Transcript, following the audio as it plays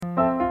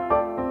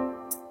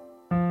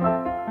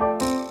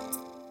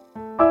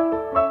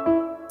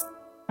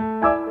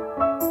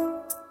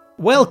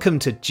Welcome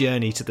to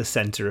Journey to the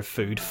Centre of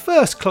Food,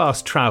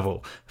 first-class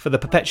travel for the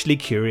perpetually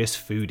curious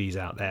foodies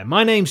out there.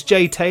 My name's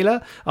Jay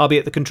Taylor. I'll be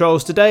at the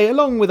controls today,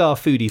 along with our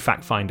foodie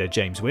fact finder,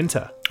 James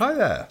Winter. Hi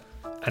there.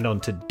 And on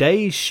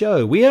today's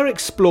show, we are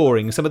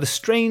exploring some of the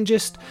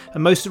strangest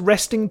and most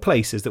arresting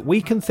places that we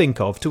can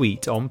think of to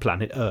eat on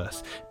planet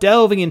Earth,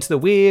 delving into the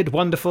weird,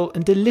 wonderful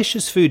and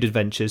delicious food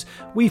adventures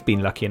we've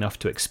been lucky enough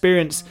to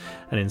experience,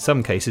 and in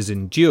some cases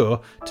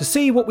endure, to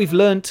see what we've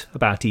learnt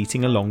about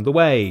eating along the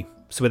way.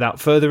 So without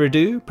further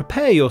ado,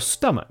 prepare your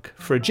stomach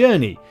for a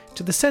journey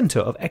to the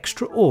centre of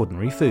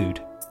extraordinary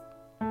food.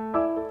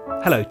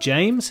 Hello,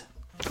 James.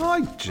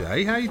 Hi,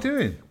 Jay. How you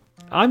doing?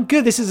 I'm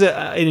good. This is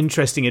an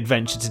interesting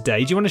adventure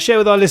today. Do you want to share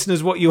with our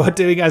listeners what you are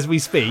doing as we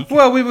speak?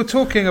 Well, we were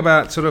talking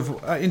about sort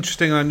of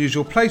interesting,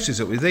 unusual places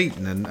that we've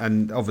eaten,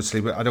 and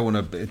obviously, I don't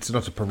want to. It's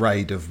not a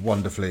parade of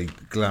wonderfully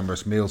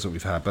glamorous meals that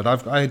we've had, but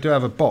I do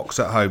have a box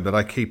at home that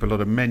I keep a lot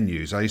of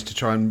menus. I used to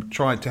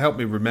try to help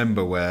me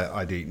remember where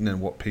I'd eaten and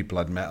what people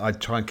I'd met.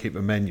 I'd try and keep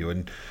a menu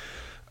and,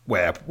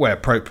 where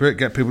appropriate,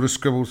 get people to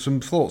scribble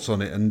some thoughts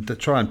on it and to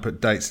try and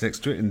put dates next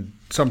to it and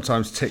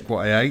sometimes tick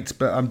what I ate,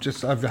 but I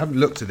haven't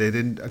looked at it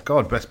in,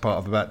 best part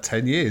of about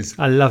 10 years.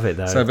 I love it,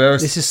 though. So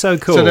this is so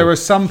cool. So there are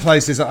some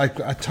places that I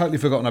totally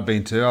forgotten I've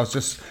been to. I was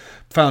just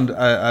found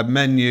a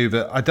menu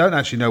that I don't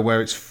actually know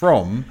where it's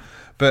from,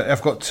 but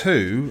I've got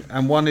two,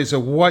 and one is a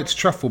white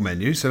truffle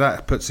menu, so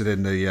that puts it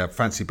in the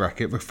fancy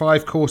bracket. The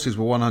 5 courses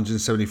were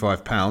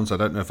 £175. I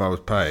don't know if I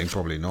was paying,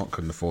 probably not,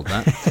 couldn't afford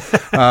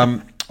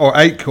that. Or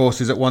 8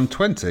 courses at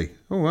 £120.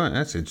 Oh, right,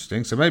 that's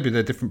interesting. So maybe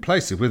they're different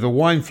places, with a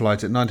wine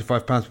flight at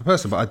 £95 per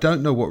person, but I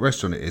don't know what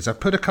restaurant it is. I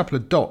put a couple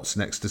of dots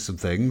next to some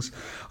things.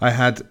 I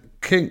had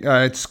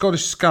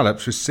Scottish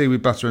scallops with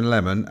seaweed, butter and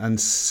lemon, and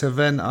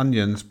Cevennes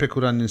onions,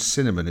 pickled onions,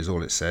 cinnamon is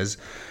all it says.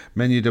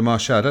 Menu de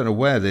marché. I don't know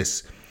where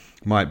this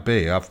might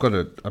be. I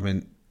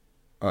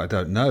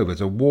don't know. There's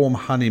a warm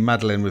honey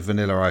madeleine with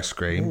vanilla ice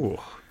cream. Ooh.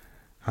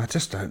 I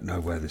just don't know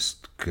where this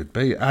could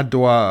be.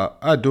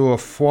 Adore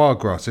foie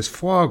gras. There's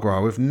foie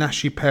gras with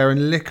nashi pear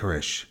and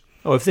licorice.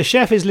 Oh, if the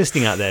chef is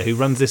listening out there who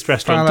runs this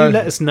restaurant, do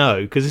let us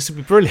know, because this would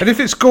be brilliant. And if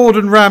it's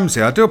Gordon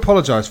Ramsay, I do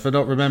apologise for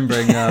not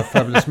remembering a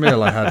fabulous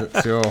meal I had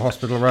at your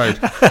Hospital Road.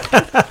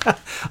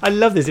 I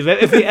love this.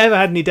 If we ever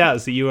had any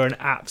doubts that you were an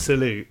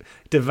absolute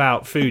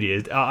devout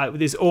foodie,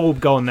 it's all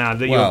gone now.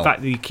 The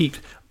fact that you keep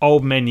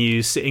old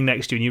menus sitting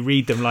next to you and you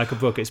read them like a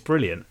book, it's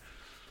brilliant.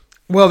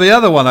 Well, the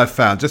other one I've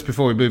found, just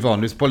before we move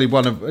on, is probably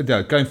one of,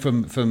 going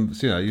from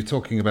you're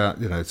talking about,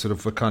 sort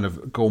of the kind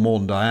of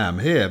gourmand I am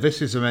here. This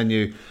is a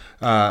menu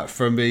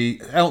from the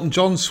Elton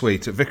John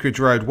suite at Vicarage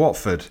Road,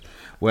 Watford,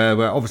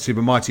 where obviously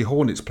the Mighty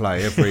Hornets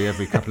play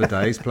every couple of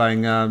days,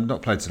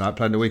 not playing tonight,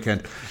 playing the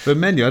weekend. The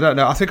menu, I don't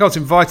know, I think I was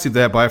invited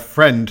there by a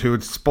friend who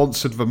had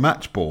sponsored the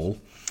match ball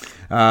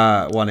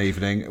one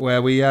evening,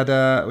 where we had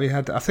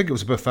I think it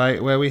was a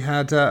buffet, where we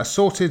had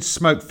assorted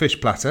smoked fish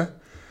platter,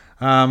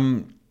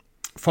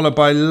 followed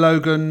by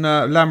Logan,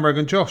 Lamrog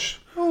and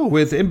Josh,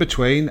 with in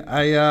between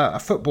a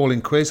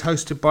footballing quiz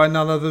hosted by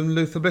none other than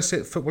Luther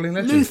Blissett, footballing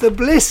legend. Luther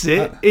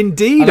Blissett,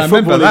 indeed, a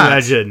footballing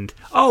legend.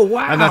 Oh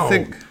wow! And I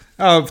think,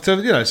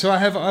 so I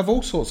have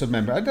all sorts of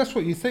memories. And that's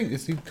what you think.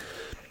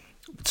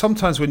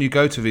 Sometimes when you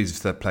go to these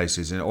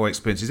places or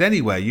experiences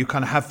anywhere, you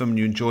kind of have them and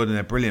you enjoy them and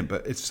they're brilliant.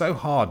 But it's so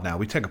hard now.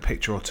 We take a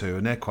picture or two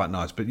and they're quite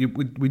nice. But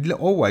we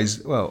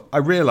always, I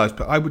realised,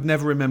 but I would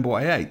never remember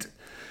what I ate.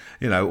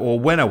 Or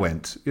when I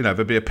went,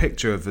 there'd be a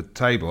picture of the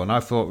table, and I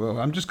thought, well,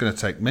 I'm just going to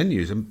take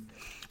menus. And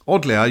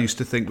oddly, I used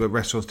to think that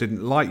restaurants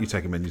didn't like you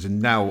taking menus,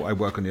 and now I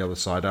work on the other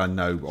side. I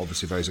know,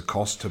 obviously, there is a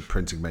cost to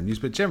printing menus,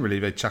 but generally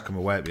they chuck them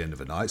away at the end of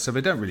the night, so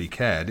they don't really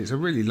care. And it's a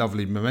really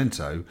lovely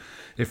memento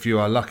if you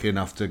are lucky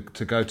enough to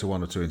go to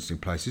one or two interesting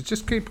places.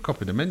 Just keep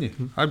copying the menu.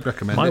 I'd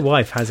recommend it. My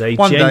wife has a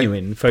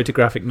genuine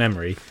photographic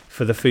memory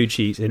for the food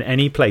she eats in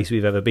any place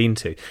we've ever been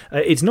to.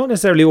 It's not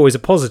necessarily always a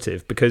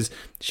positive, because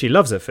she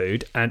loves her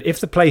food, and if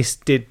the place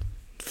did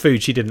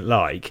food she didn't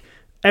like,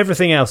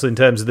 everything else in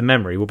terms of the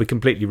memory will be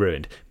completely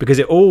ruined, because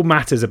it all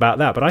matters about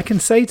that. But I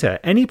can say to her,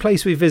 any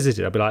place we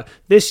visited, I'll be like,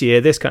 this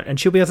year, this kind, and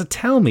she'll be able to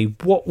tell me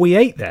what we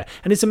ate there.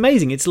 And it's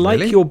amazing. It's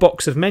like your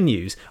box of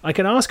menus. I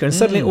can ask her, and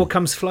suddenly it all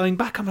comes flowing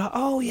back. I'm like,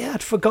 oh yeah,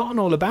 I'd forgotten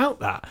all about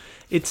that.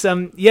 It's I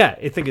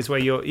think it's where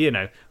you're,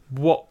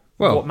 what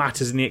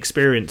matters in the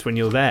experience when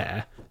you're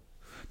there.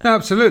 No,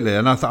 absolutely.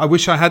 And I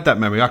wish I had that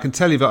memory. I can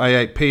tell you that I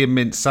ate pea and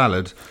mint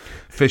salad,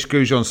 fish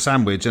goujon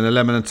sandwich, and a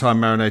lemon and thyme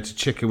marinated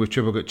chicken with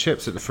triple gut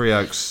chips at the Three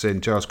Oaks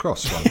in Giles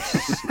Cross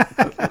once.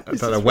 I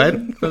don't know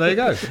when, but there you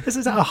go. This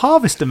is a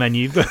harvester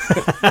menu. So,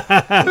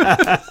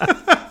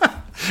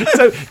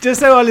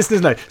 just so our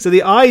listeners know, so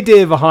the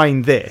idea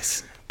behind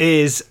this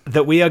is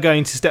that we are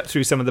going to step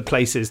through some of the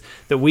places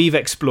that we've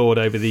explored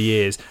over the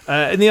years.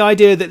 And the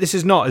idea that this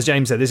is not, as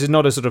James said, this is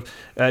not a sort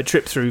of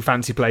trip through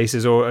fancy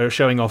places or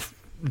showing off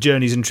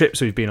journeys and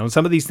trips we've been on.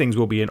 Some of these things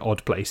will be in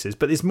odd places,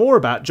 but it's more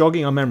about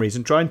jogging our memories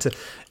and trying to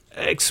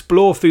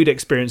explore food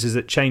experiences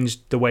that changed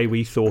the way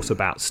we thought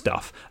about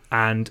stuff,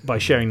 and by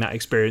sharing that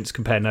experience,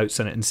 compare notes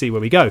on it and see where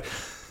we go.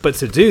 But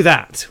to do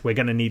that, we're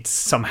going to need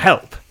some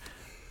help.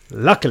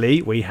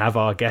 Luckily, we have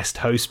our guest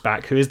host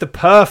back, who is the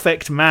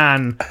perfect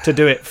man to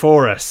do it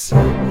for us.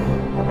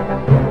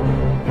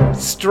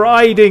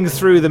 Striding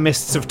through the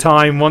mists of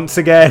time once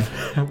again,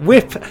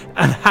 whip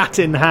and hat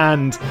in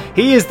hand,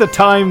 he is the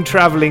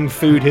time-travelling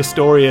food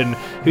historian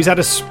who's had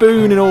a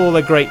spoon in all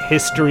the great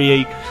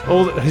history,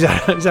 who's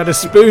had a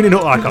spoon in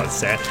all... I can't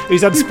say it.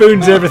 Who's had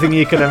spoons in everything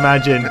you can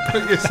imagine.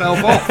 Put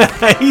yourself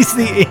off. He's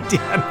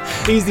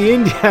the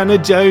Indiana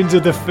Jones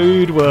of the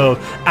food world,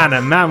 and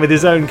a man with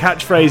his own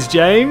catchphrase,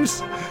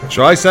 James.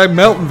 Try saying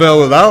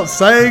Meltonville without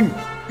saying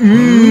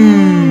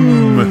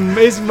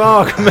It's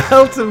Marc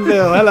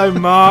Meltonville. Hello,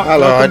 Marc.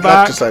 Hello, Welcome I'd back.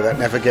 love to say that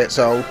never gets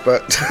old,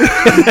 but...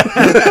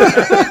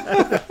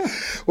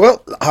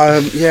 well,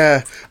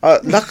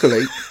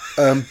 luckily,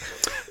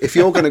 if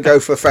you're going to go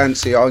for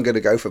fancy, I'm going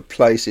to go for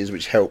places,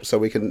 which helps, so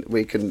we can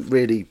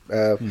really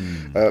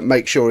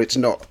make sure it's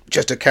not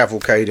just a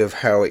cavalcade of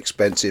how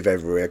expensive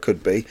everywhere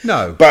could be.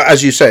 No. But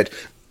as you said,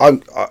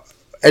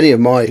 any of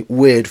my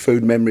weird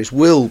food memories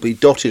will be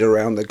dotted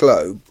around the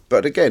globe.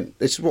 But again,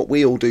 this is what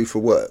we all do for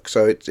work,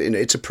 so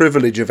it's a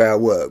privilege of our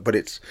work. But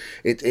it's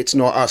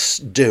not us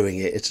doing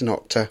it. It's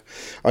not.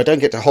 I don't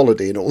get to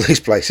holiday in all these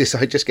places.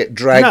 I just get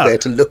dragged there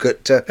to look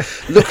at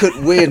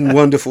weird and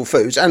wonderful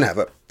foods and have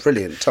a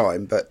brilliant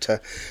time. But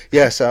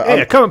yes,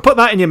 come and put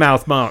that in your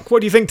mouth, Marc.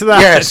 What do you think to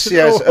that? Yes.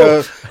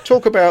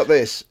 Talk about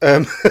this.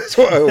 That's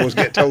what I always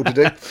get told to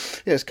do.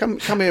 Yes, come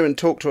here and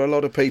talk to a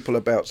lot of people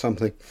about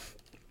something.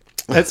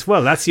 That's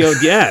your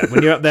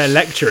when you're up there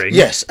lecturing.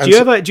 Yes. Do you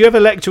ever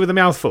lecture with a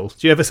mouthful?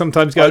 Do you ever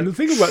sometimes go and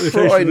think about the taste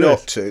try of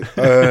not this?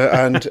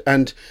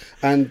 to.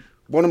 And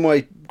one of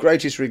my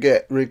greatest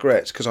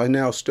regrets, because I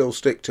now still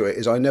stick to it,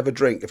 is I never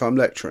drink if I'm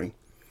lecturing,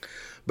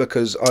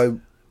 because I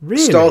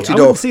really started I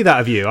wouldn't off. see that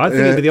of you. I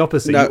think it'd be the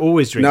opposite. No, you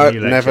always drink no, when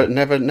you lecture.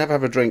 never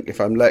have a drink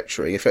if I'm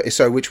lecturing.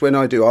 Which when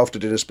I do after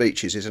dinner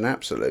speeches is an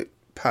absolute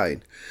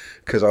pain,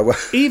 because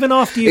even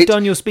after you've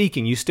done your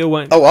speaking, you still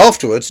won't. Oh,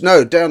 afterwards,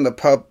 no, down the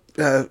pub.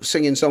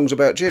 Singing songs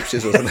about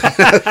gypsies or something.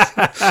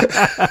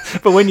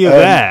 But when you're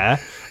there,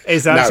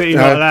 it's absolutely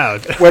not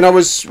allowed. When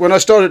I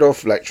started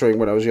off lecturing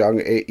when I was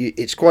young,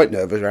 it's quite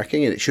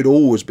nerve-wracking, and it should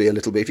always be a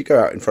little bit. If you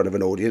go out in front of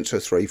an audience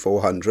of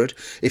 300-400,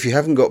 if you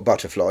haven't got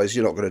butterflies,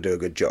 you're not going to do a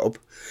good job.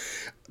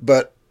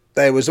 But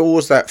there was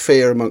always that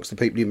fear amongst the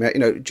people you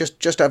met.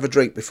 Just have a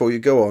drink before you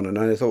go on. And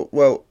I thought,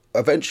 well,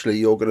 eventually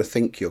you're going to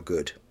think you're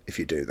good if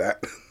you do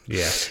that.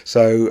 Yeah.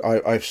 So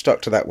I've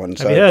stuck to that one.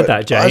 Have you heard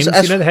that, James? You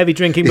know the heavy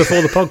drinking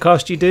before the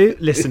podcast you do?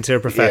 Listen to a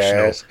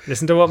professional. Yes.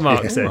 Listen to what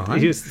Marc said.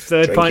 Right. He's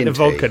third Drinking pint of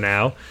tea. vodka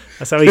now.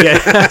 That's how he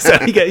gets.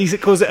 He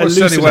calls it a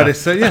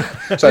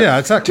loosener. Yeah,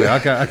 exactly. I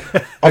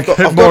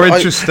get more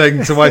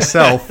interesting to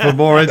myself the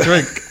more I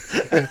drink.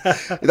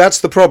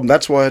 That's the problem.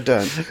 That's why I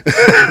don't.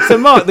 So,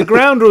 Marc, the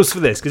ground rules for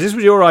this, because this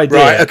was your idea.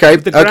 Right, okay.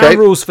 The ground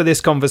rules for this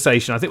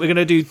conversation. I think we're going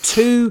to do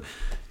two.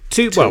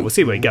 Well, we'll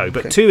see where we go,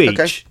 but two each.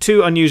 Okay.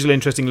 Two unusual,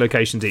 interesting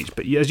locations each.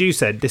 But as you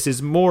said, this is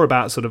more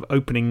about sort of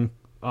opening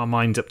our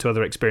minds up to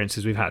other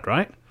experiences we've had,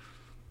 right?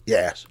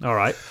 Yes. All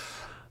right.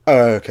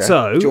 Okay.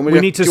 So we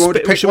need to.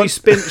 Should we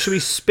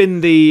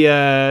spin the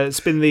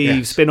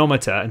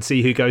spinometer and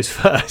see who goes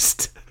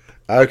first?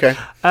 Okay.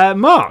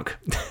 Marc.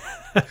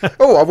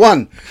 Oh, I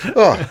won.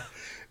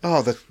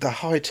 Oh, the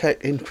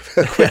high-tech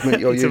equipment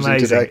you're using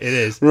amazing. today. It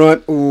is.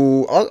 Right.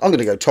 Ooh, I'm going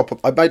to go top of...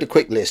 I made a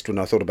quick list when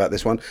I thought about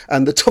this one,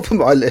 and the top of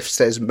my list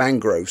says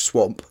mangrove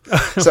swamp.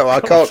 So I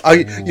can't...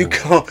 You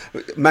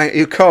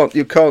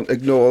can't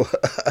ignore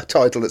a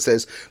title that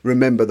says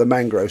 "Remember the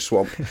mangrove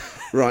swamp."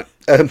 Right.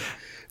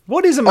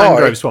 What is a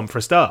mangrove swamp for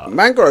a start?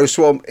 Mangrove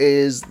swamp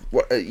is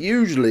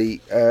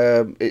usually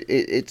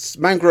it's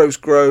mangroves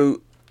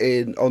grow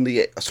on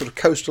the sort of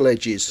coastal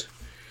edges.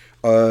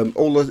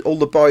 All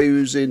the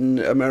bayous in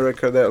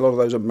America, a lot of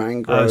those are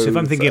mangroves. So if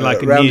I'm thinking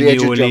like near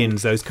New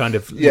Orleans, those kind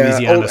of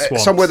Louisiana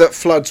swamps. Somewhere that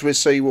floods with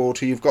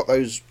seawater, you've got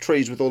those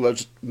trees with all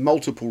those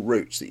multiple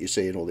roots that you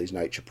see in all these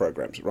nature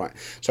programs, right?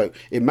 So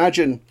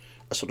imagine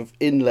a sort of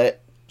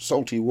inlet,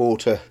 salty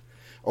water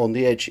on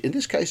the edge, in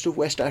this case of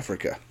West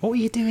Africa. What were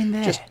you doing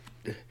there?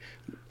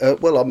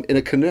 Well, I'm in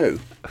a canoe.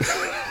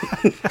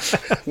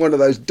 One of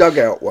those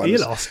dugout ones. Are you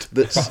lost?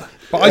 But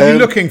are you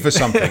looking for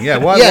something? Yeah.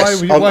 Why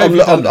have you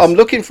done this? I'm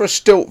looking for a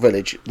stilt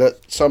village that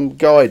some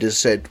guide has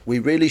said we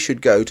really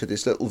should go to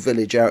this little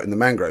village out in the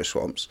mangrove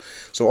swamps.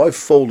 So I've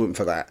fallen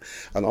for that,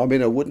 and I'm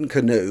in a wooden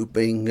canoe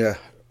being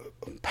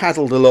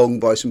paddled along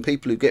by some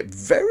people who get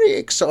very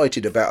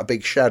excited about a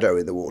big shadow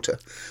in the water,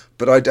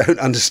 but I don't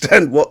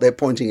understand what they're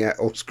pointing at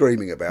or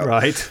screaming about.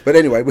 Right. But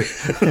anyway,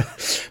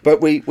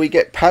 we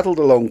get paddled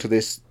along to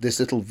this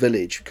little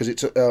village, because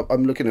it's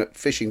I'm looking at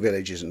fishing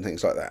villages and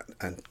things like that,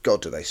 and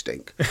God, do they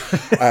stink.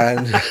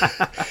 And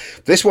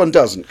this one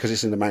doesn't, because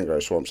it's in the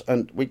mangrove swamps.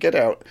 And we get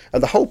out,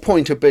 and the whole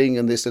point of being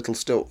in this little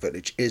stilt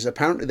village is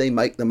apparently they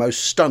make the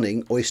most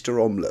stunning oyster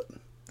omelette.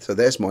 So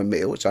there's my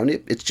meal.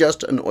 It's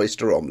just an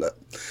oyster omelette.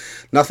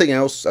 Nothing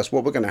else. That's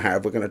what we're going to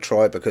have. We're going to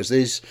try, because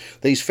these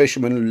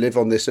fishermen who live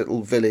on this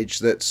little village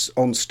that's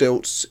on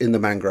stilts in the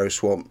mangrove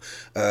swamp,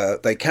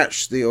 they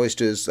catch the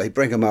oysters, they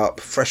bring them up.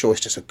 Fresh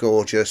oysters are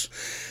gorgeous.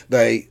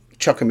 They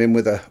chuck them in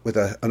with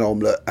an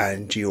omelette,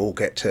 and you all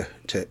get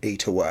to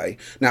eat away.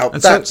 Now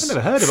And that's I've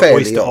never heard of an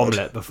fairly oyster odd.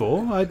 omelette before.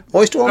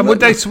 Oyster And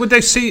omelette. would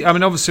they see? I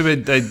mean, obviously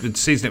they would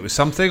season it with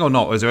something or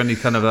not. Was there any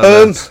kind of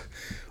a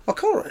I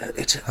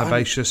can't.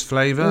 herbaceous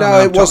flavour?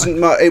 No, it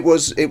wasn't. It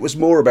was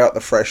more about the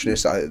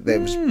freshness. There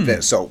was a bit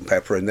of salt and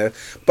pepper in there,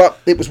 but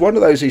it was one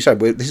of those. You said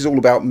this is all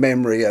about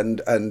memory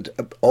and a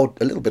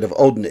little bit of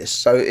oddness.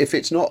 So if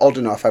it's not odd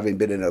enough, having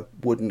been in a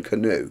wooden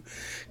canoe,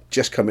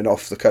 just coming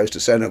off the coast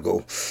of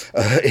Senegal,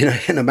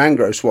 in a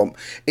mangrove swamp,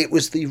 it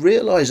was the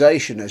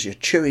realisation as you're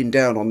chewing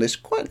down on this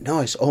quite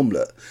nice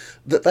omelette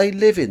that they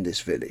live in this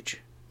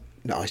village,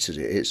 nice as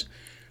it is.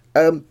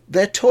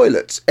 Their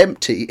toilets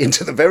empty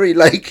into the very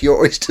lake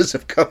your oysters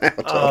have come out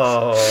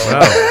of.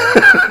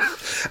 Wow.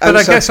 But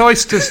I guess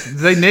oysters,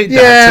 they need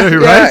that too,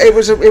 right?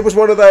 Yeah, it was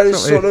one of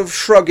those sort of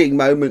shrugging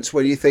moments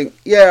where you think,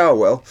 yeah, oh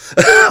well,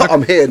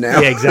 I'm here now.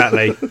 Yeah,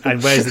 exactly.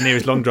 And where's the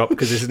nearest long drop?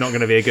 Because this is not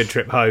going to be a good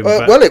trip home.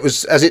 Well, it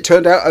was, as it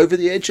turned out, over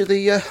the edge of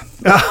the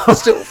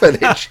still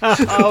village.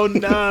 Oh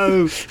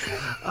no!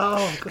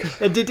 Oh,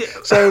 God. Did it?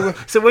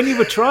 So when you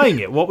were trying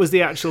it, what was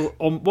the actual?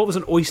 What was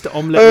an oyster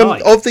omelette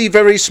like? Of the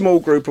very small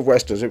group of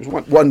Westerners, it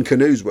was one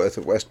canoe's worth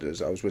of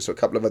Westerners. I was with a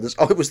couple of others.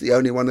 I was the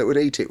only one that would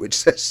eat it, which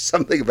says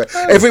something about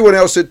everyone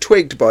else had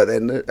twigged by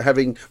then,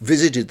 having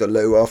visited the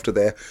loo after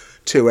their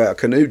 2-hour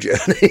canoe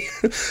journey,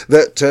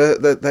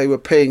 that they were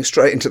peeing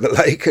straight into the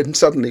lake and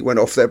suddenly went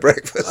off their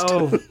breakfast.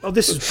 Oh,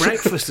 this was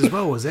breakfast as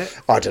well, was it?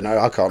 I don't know.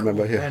 I can't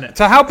remember. Yeah.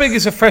 So how big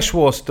is a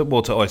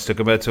freshwater oyster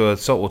compared to a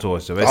saltwater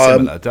oyster? Very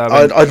similar.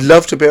 I'd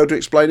love to be able to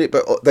explain it,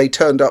 but they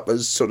turned up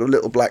as sort of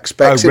little black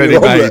specks in ready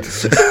the made.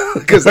 omelette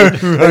because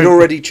they'd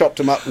already chopped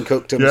them up and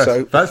cooked them. Yeah,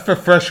 So that's for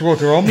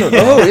freshwater omelette.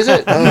 oh, is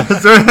it?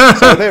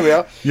 So there we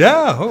are.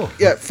 Yeah. Oh.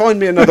 Yeah, find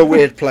me another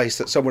weird place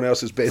that someone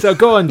else has been. So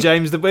go on,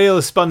 James. The wheel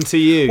is spun to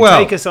you. Well,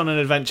 Take us on an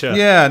adventure.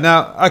 Yeah.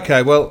 Now,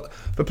 okay. Well,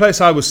 the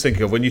place I was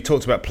thinking of when you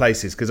talked about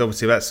places, because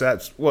obviously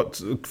that's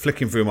what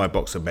flicking through my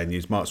box of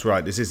menus. Mark's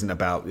right. This isn't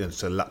about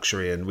so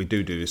luxury, and we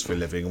do this for a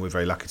living, and we're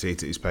very lucky to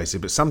eat at these places.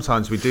 But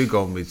sometimes we do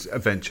go on with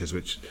adventures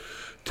which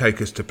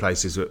take us to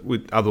places that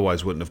we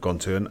otherwise wouldn't have gone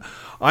to. And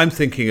I'm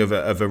thinking of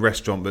a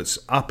restaurant that's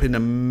up in the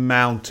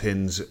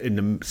mountains in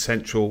the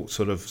central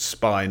sort of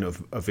spine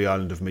of the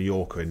island of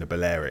Mallorca in the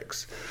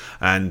Balearics.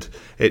 And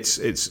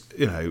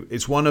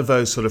it's one of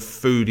those sort of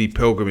foodie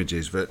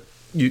pilgrimages that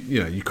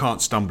you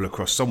can't stumble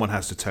across. Someone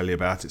has to tell you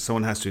about it.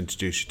 Someone has to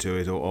introduce you to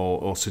it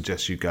or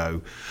suggest you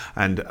go.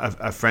 And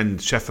a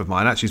friend, chef of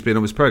mine, actually has been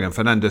on this program,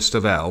 Fernando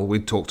Stavel. We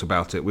talked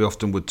about it. We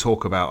often would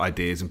talk about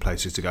ideas and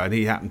places to go. And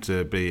he happened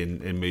to be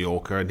in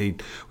Mallorca, and he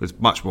was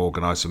much more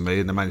organised than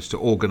me. And they managed to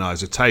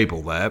organise a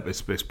table there at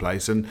this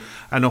place. And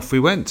off we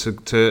went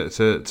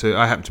to.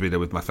 I happened to be there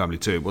with my family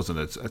too. It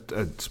wasn't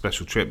a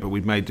special trip, but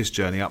we made this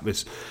journey up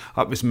this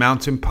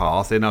mountain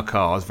path in our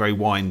cars, very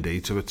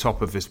windy, to the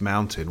top of this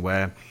mountain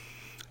where,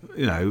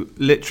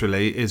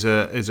 literally is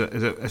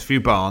a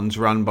few barns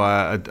run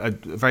by a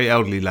very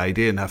elderly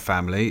lady and her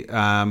family,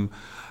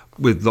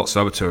 with lots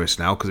of other tourists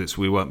now, because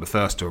we weren't the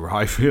first to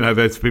arrive.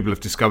 There's people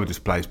have discovered this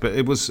place, but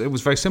it was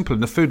very simple,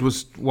 and the food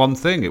was one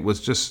thing.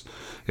 It's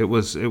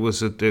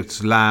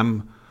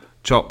lamb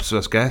chops,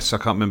 I guess. I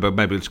can't remember.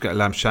 Maybe let's get a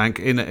lamb shank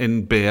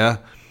in beer,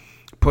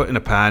 put in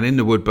a pan in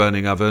the wood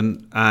burning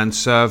oven, and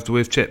served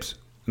with chips,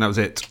 and that was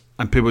it.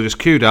 And people just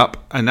queued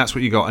up, and that's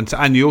what you got.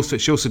 And she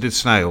also did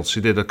snails.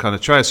 She did a kind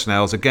of tray of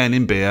snails, again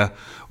in beer,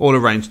 all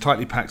arranged,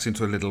 tightly packed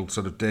into a little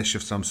sort of dish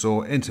of some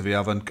sort, into the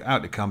oven,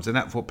 out it comes. And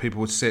that's what people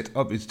would sit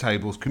up at these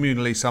tables,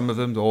 communally, some of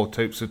them, or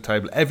types of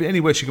table.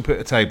 Anywhere she could put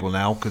a table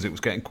now, because it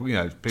was getting,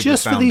 people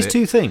just found for these it.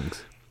 two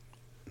things?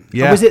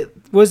 Yeah.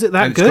 Was it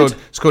that and good?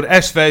 It's called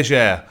Es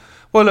Vergère.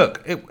 Well,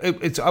 look,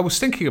 I was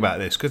thinking about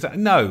this because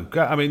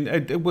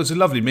it was a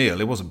lovely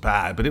meal. It wasn't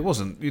bad, but it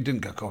wasn't. You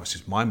didn't go, "God, this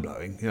is mind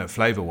blowing,"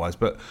 flavour-wise.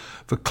 But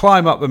the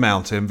climb up the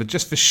mountain,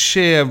 just the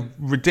sheer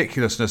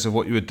ridiculously of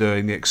what you were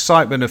doing, the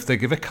excitement of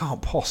thinking there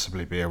can't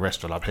possibly be a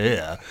restaurant up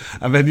here,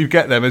 and then you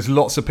get there. There's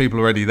lots of people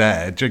already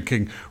there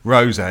drinking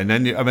rosé, and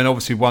then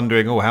obviously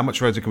wondering, how much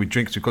rosé can we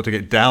drink? So we've got to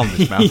get down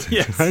this mountain.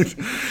 Yes. Right?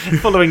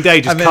 Following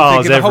day, just And then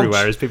cars thinking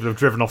everywhere as people have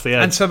driven off the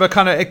edge. And so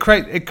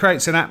it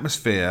creates an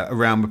atmosphere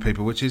around the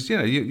people, which is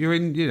you're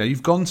in,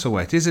 you've gone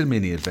somewhere. It is a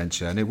mini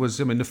adventure, and it was.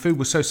 The food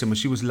was so simple.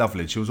 She was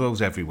lovely. She was always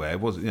everywhere.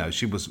 It was,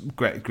 she was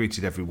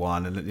greeted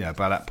everyone, and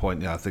by that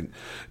point, I think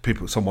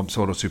someone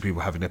saw or two people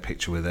having a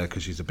picture with her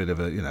because she's a bit of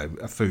a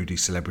foodie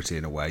celebrity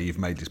in a way. You've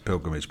made this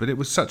pilgrimage, but it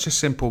was such a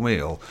simple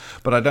meal.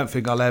 But I don't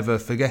think I'll ever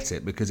forget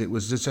it because it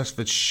was just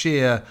the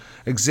sheer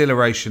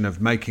exhilaration of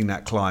making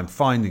that climb,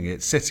 finding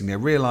it, sitting there,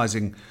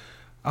 realising,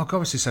 oh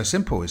God, this is so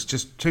simple. It's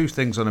just two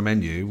things on a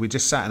menu. We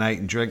just sat and ate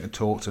and drank and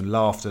talked and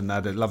laughed and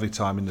had a lovely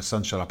time in the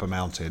sunshine up a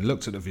mountain,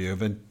 looked at the view, and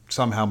then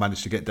somehow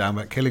managed to get down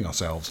without killing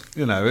ourselves.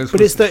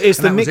 But it's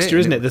the mixture,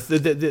 isn't it?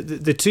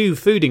 The two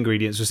food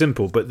ingredients were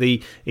simple, but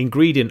the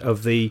ingredient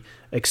of the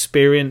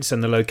experience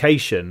and the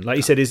location, like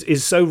you said,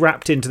 is so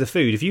wrapped into the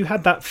food. If you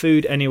had that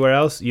food anywhere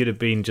else, you'd have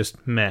been just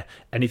meh.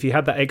 And if you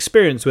had that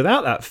experience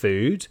without that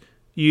food,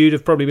 you'd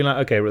have probably been like,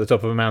 okay, we're at the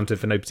top of a mountain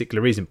for no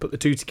particular reason. Put the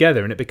two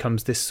together and it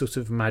becomes this sort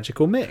of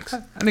magical mix.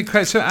 And it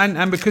creates,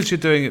 and because you're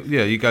doing it,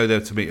 you go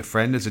there to meet a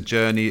friend. There's a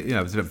journey,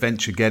 there's an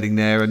adventure getting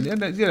there, and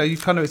you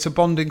kind of, it's a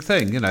bonding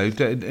thing. In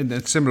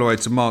a similar way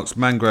to Mark's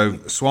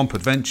mangrove swamp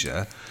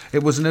adventure,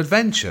 it was an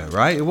adventure,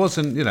 right? It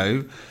wasn't,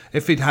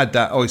 if he'd had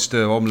that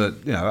oyster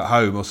omelette, at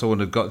home, or someone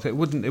had got it,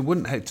 wouldn't.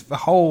 The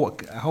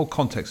whole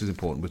context is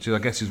important, which I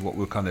guess is what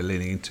we're kind of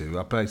leaning into.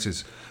 Our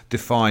places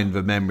define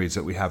the memories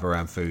that we have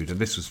around food, and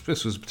this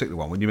was a particular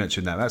one. When you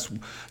mentioned that,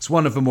 it's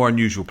one of the more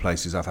unusual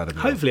places I've had a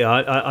meal. Hopefully,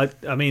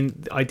 I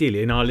mean,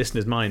 ideally, in our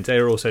listeners' minds, they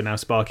are also now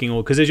sparking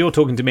all, because as you're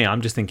talking to me,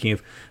 I'm just thinking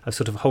of a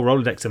sort of whole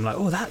Rolodex. I'm like,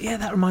 oh,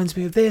 that reminds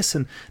me of this,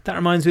 and that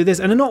reminds me of this,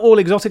 and they're not all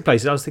exotic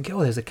places. I was thinking,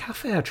 oh, there's a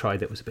cafe I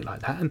tried that was a bit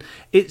like that, and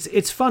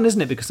it's fun,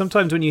 isn't it? Because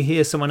sometimes when you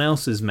hear someone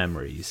else's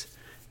memories,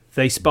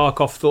 they spark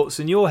off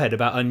thoughts in your head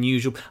about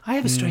unusual. I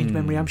have a strange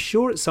memory. I'm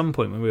sure at some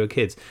point when we were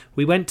kids,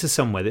 we went to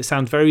somewhere that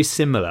sounds very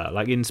similar,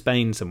 like in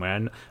Spain somewhere.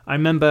 And I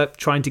remember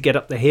trying to get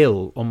up the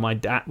hill on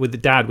with the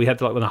dad. We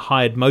had like one of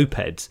hired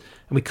mopeds,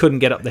 and we couldn't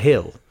get up the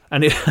hill.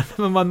 And I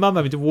remember my mum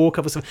having to walk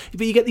up or something.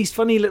 But you get these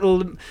funny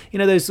little,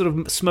 those sort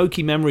of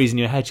smoky memories in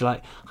your head. You're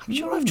like, I'm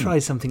sure I've tried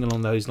something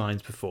along those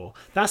lines before.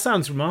 That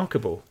sounds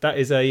remarkable. That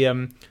is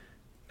a.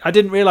 I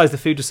didn't realise the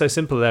food was so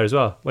simple there as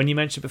well. When you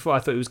mentioned before, I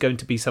thought it was going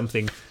to be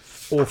something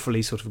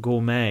awfully sort of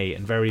gourmet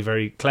and very,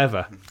 very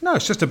clever. No,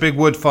 it's just a big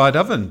wood-fired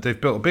oven.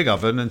 They've built a big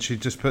oven, and she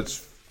just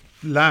puts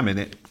lamb in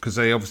it, because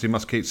they obviously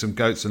must keep some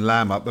goats and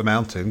lamb up the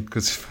mountain,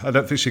 because I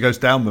don't think she goes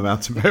down the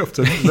mountain very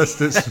often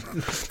unless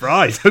it's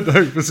right.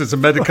 This is a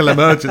medical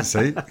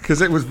emergency, because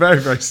it was very,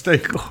 very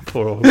steep. Oh,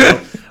 poor old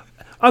girl.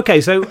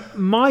 Okay, so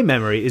my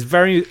memory is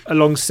very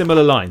along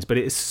similar lines, but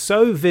it's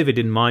so vivid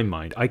in my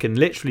mind, I can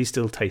literally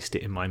still taste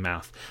it in my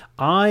mouth.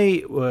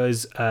 I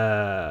was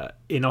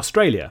in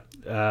Australia,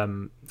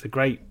 the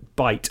Great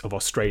Bight of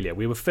Australia.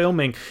 We were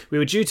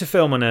due to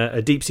film on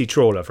a deep sea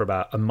trawler for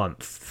about a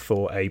month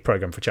for a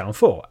programme for Channel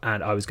 4,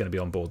 and I was going to be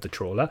on board the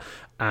trawler,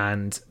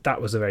 and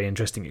that was a very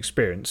interesting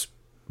experience.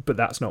 But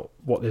that's not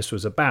what this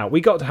was about. We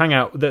got to hang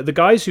out. The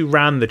guys who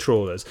ran the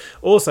trawlers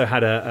also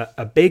had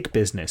a big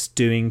business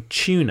doing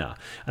tuna,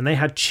 and they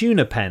had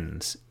tuna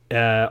pens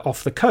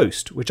off the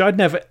coast, which I'd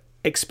never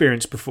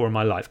experienced before in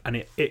my life,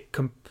 and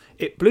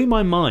it blew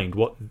my mind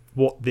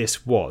what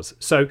this was.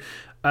 So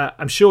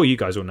I'm sure you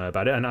guys all know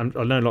about it, and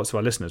I know lots of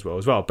our listeners will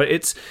as well. But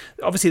it's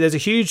obviously there's a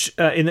huge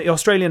in the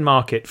Australian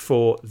market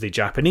for the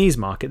Japanese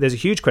market. There's a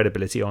huge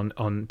credibility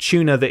on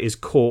tuna that is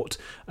caught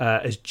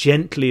as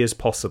gently as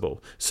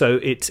possible, so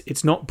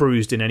it's not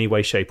bruised in any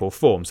way, shape, or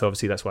form. So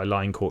obviously that's why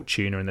line caught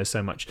tuna, and there's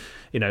so much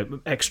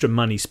extra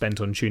money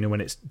spent on tuna when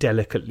it's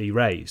delicately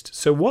raised.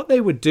 So what they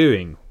were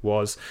doing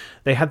was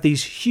they had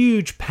these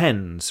huge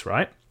pens,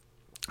 right?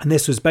 And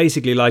this was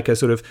basically like a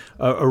sort of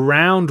a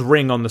round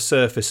ring on the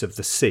surface of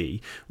the sea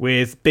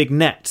with big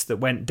nets that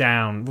went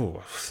down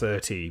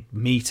 30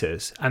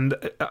 metres. And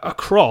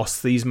across,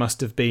 these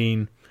must have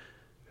been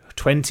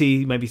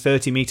 20, maybe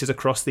 30 metres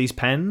across these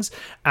pens.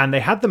 And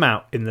they had them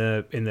out in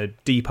the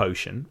deep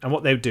ocean. And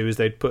what they would do is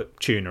they'd put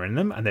tuna in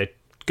them, and they'd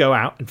go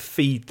out and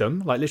feed them,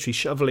 like literally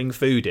shoveling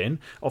food in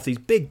off these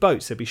big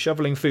boats. They'd be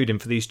shoveling food in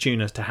for these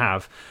tunas to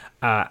have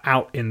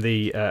out in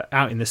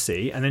the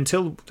sea, and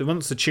until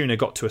once the tuna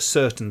got to a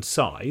certain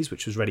size,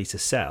 which was ready to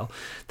sell,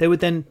 they would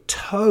then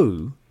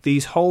tow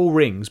these whole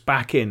rings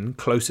back in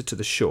closer to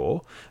the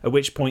shore, at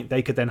which point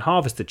they could then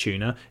harvest the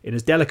tuna in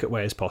as delicate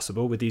way as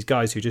possible with these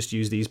guys who just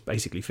use these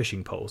basically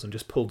fishing poles and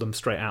just pulled them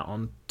straight out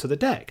onto the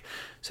deck.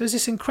 So it's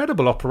this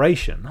incredible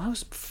operation. I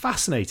was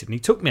fascinated, and he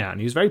took me out,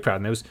 and he was very proud,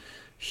 and there was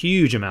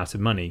huge amount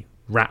of money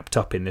wrapped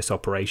up in this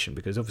operation,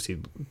 because obviously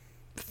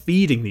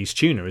feeding these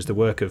tuna is the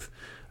work of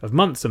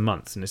months and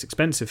months, and it's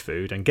expensive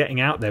food, and getting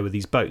out there with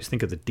these boats,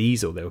 think of the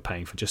diesel they were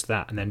paying for just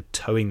that, and then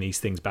towing these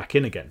things back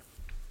in again.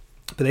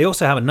 But they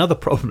also have another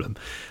problem,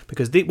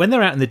 because when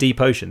they're out in the deep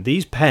ocean,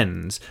 these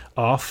pens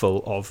are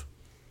full of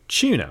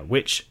tuna,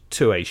 which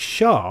to a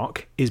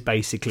shark is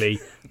basically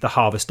the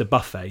harvester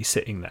buffet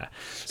sitting there.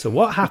 So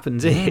what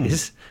happens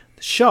is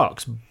the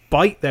sharks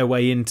bite their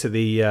way into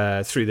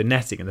the through the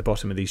netting at the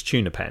bottom of these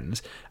tuna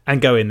pens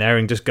and go in there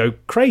and just go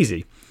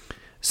crazy.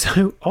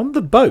 So on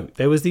the boat,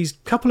 there was these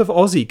couple of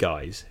Aussie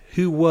guys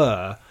who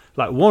were,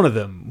 like, one of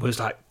them was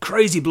like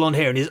crazy blonde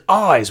hair, and his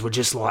eyes were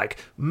just like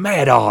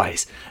mad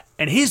eyes.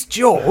 And his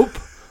job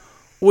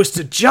was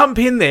to jump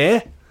in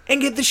there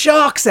and get the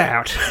sharks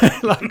out.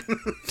 Like,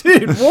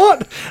 dude,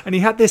 what? And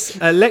he had this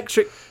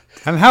electric...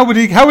 And how would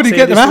he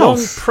get them out?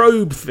 This long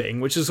probe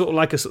thing, which is sort of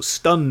like a sort of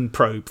stun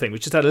probe thing,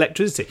 which just had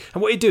electricity.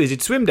 And what he'd do is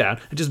he'd swim down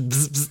and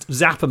just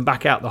zap them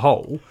back out the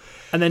hole,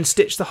 and then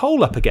stitch the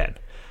hole up again.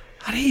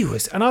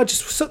 And I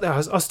just stood there. I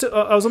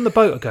was on the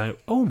boat going,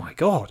 oh my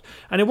God.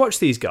 And I watched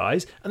these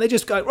guys, and they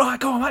just go, right,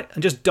 go on, mate.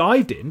 And just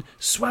dived in,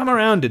 swam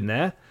around in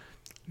there.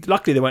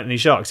 Luckily, there weren't any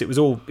sharks. It was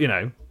all,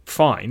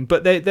 fine.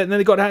 But then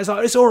they got out. It's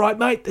like, it's all right,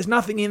 mate. There's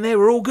nothing in there.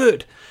 We're all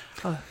good.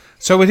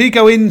 So would he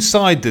go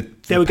inside the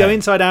They would go pen?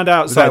 inside and Is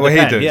outside that what the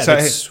he pen. do? Yeah,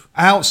 So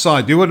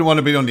outside, you wouldn't want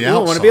to be on the you outside.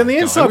 don't want to be on the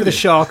guy, inside with would the you?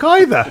 shark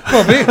either.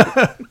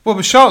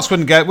 But sharks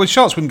wouldn't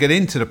get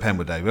into the pen,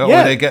 would they? Or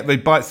Yeah.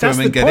 they'd bite through That's them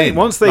the and get point. in.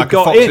 Once they like a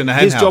got fox in, a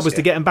his hen job house. was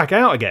to get them back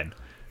out again.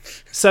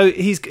 So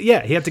he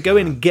had to go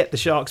in and get the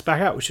sharks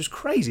back out, which was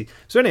crazy.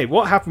 So anyway,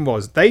 what happened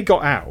was they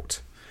got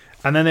out,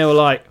 and then they were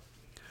like,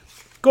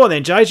 "Go on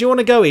then, Jay, do you want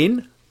to go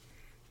in?"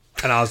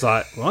 And I was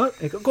like,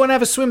 "What? Go and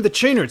have a swim with the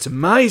tuna. It's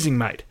amazing,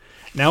 mate."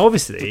 Now,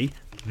 obviously,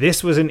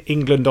 this was an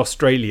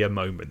England-Australia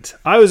moment.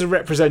 I was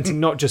representing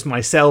not just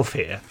myself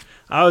here.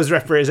 I was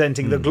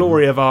representing the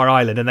glory of our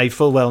island, and they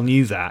full well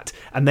knew that.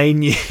 And they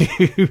knew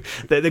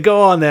that they go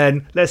on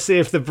then, let's see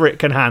if the Brit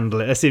can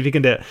handle it. Let's see if he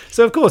can do it.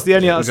 So, of course, the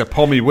only There's answer... a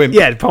pommy wimp.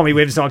 Yeah, the pommy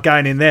wimp's not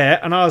going in there.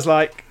 And I was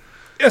like,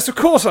 yes, of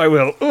course I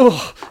will.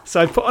 Ugh.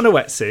 So I put on a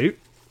wetsuit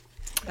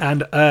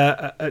and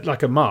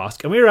like a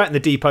mask. And we were out in the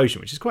deep ocean,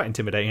 which is quite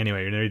intimidating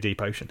anyway. You're in a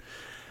deep ocean.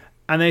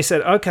 And they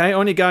said, okay,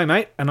 on you go,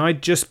 mate. And I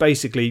just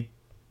basically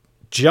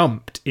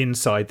jumped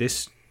inside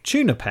this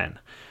tuna pen.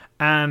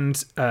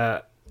 And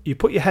you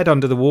put your head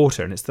under the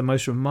water, and it's the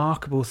most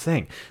remarkable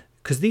thing.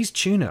 Because these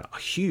tuna are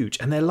huge,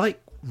 and they're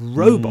like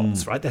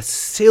robots, right? They're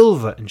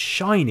silver and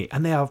shiny,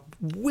 and they are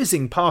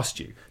whizzing past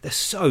you. They're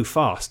so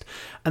fast.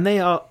 And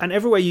and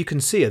everywhere you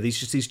can see are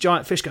these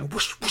giant fish going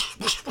whoosh, whoosh,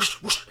 whoosh,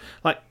 whoosh, whoosh,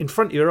 like in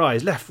front of your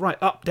eyes, left, right,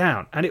 up,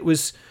 down. And it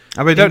was... I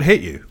mean, they don't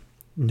hit you.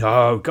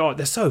 No, God,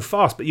 they're so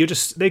fast, but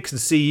they can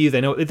see you.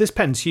 They know this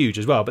pen's huge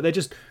as well, but they're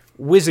just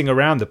whizzing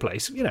around the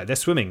place. You know, they're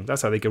swimming.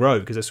 That's how they grow,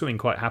 because they're swimming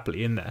quite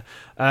happily in there.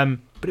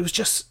 But it was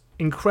just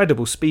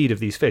incredible speed of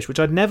these fish, which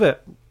I'd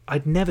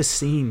never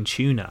seen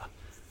tuna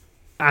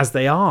as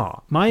they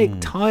are. My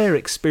entire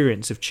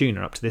experience of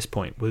tuna up to this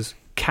point was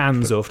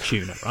cans of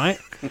tuna, right?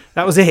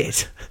 That was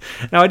it.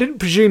 Now, I didn't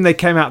presume they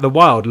came out of the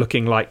wild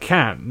looking like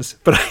cans,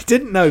 but I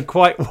didn't know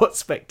quite what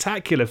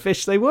spectacular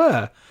fish they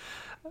were.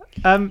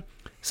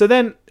 So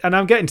then, and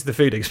I'm getting to the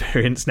food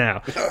experience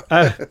now.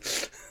 I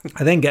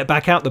then get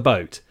back out the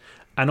boat,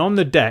 and on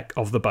the deck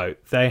of the boat,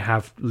 they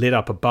have lit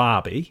up a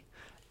barbie,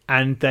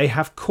 and they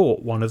have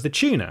caught one of the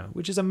tuna,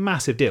 which is a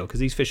massive deal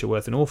because these fish are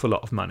worth an awful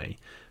lot of money.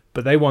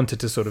 But they wanted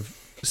to sort of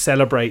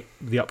celebrate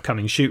the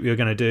upcoming shoot we were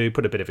going to do,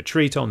 put a bit of a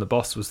treat on. The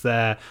boss was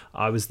there,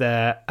 I was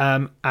there,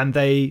 and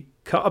they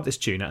cut up this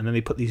tuna, and then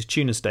they put these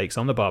tuna steaks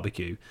on the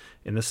barbecue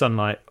in the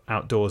sunlight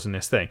outdoors in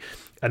this thing.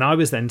 And I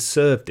was then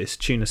served this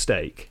tuna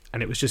steak,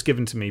 and it was just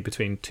given to me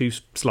between two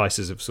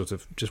slices of sort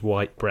of just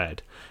white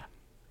bread.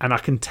 And I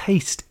can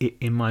taste it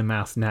in my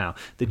mouth now,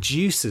 the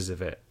juices of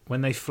it,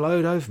 when they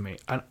flowed over me.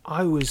 And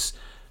I was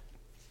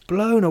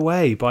blown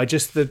away by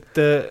just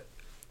the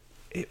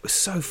it was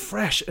so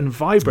fresh and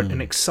vibrant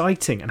and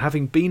exciting. And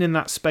having been in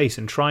that space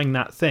and trying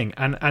that thing,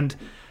 and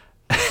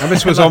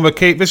this was on the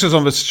keep. This was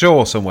on the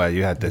shore somewhere.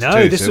 You had this.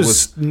 No, too, this so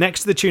was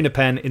next to the tuna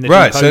pen in the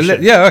right. deep So ocean.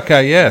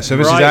 So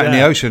this is Right out in the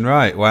there. ocean,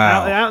 right?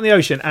 Wow. Out in the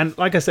ocean. And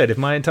like I said, if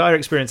my entire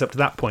experience up to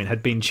that point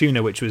had been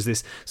tuna, which was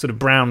this sort of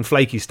brown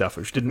flaky stuff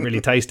which didn't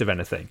really taste of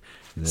anything,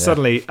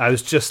 suddenly I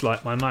was just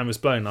like, my mind was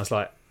blown. I was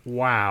like,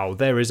 wow,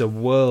 there is a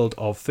world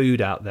of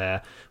food out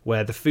there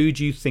where the food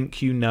you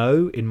think you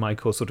know in my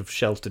core sort of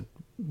sheltered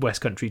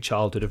West Country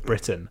childhood of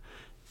Britain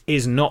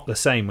is not the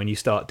same when you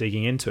start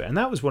digging into it. And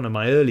that was one of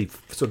my early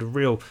sort of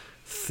real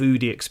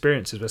foodie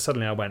experiences where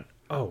suddenly I went,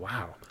 oh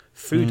wow,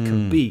 food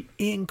can be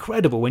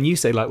incredible when you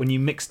say, like, when you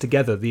mix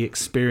together the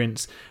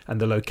experience and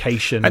the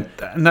location.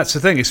 And that's the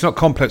thing. It's not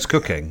complex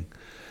cooking.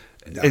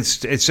 No.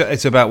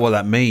 It's about what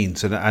that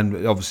means, and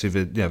obviously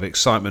the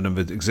excitement and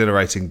the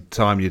exhilarating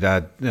time you'd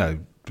had,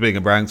 being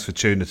a Branks for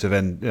tuna to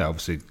then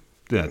obviously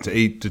to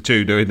eat the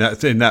tuna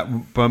in that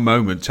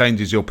moment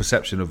changes your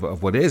perception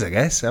of what it is. I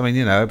guess. I mean,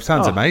 it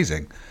sounds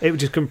amazing. It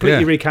just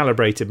completely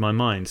recalibrated my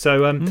mind. So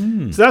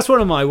so that's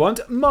one of my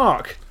ones.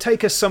 Mark,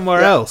 take us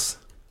somewhere else.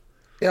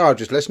 Yeah, I was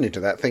just listening to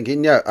that,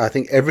 thinking, I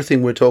think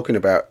everything we're talking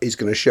about is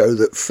going to show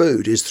that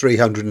food is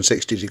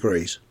 360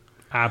 degrees.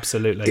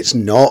 Absolutely, it's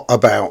not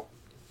about,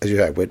 as you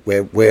say,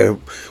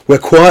 we're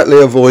quietly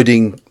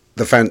avoiding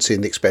the fancy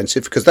and the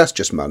expensive because that's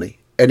just money.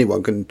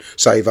 Anyone can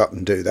save up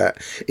and do that.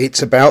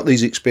 It's about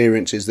these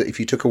experiences that if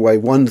you took away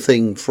one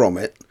thing from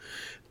it,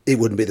 it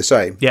wouldn't be the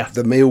same. Yeah.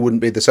 The meal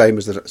wouldn't be the same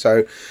as the...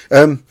 So,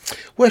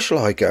 where shall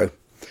I go?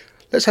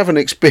 Let's have an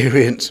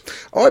experience.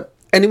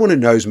 Anyone who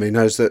knows me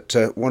knows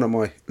that one of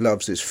my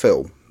loves is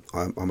film.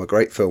 I'm a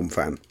great film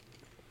fan.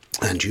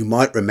 And you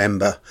might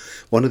remember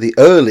one of the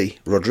early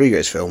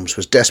Rodriguez films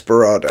was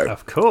Desperado.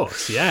 Of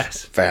course,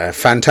 yes.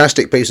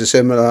 Fantastic piece of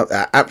cinema,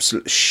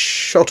 absolute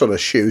shot on a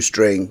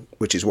shoestring,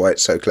 which is why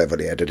it's so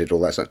cleverly edited,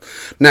 all that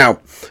stuff. Now,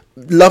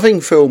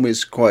 loving film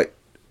is quite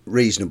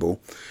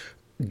reasonable.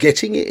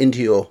 Getting it into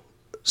your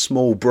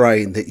small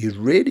brain that you'd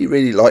really,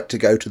 really like to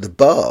go to the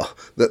bar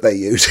that they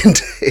use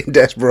in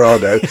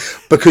Desperado,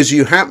 because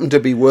you happen to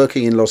be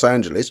working in Los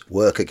Angeles,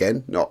 work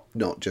again, not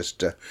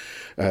just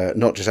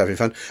having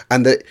fun,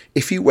 and that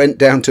if you went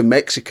down to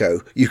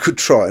Mexico, you could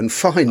try and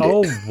find it.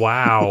 Oh,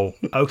 wow.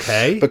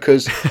 Okay.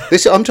 Because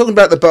I'm talking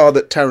about the bar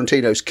that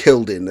Tarantino's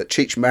killed in, that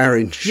Cheech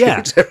Marin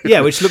shoots.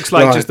 Yeah, which looks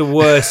like just the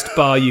worst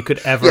bar you could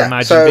ever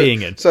imagine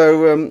being in.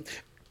 So,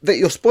 that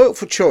you're spoilt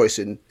for choice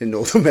in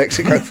northern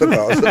Mexico for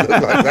bars that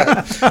look like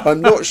that. I'm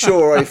not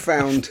sure I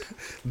found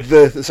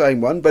the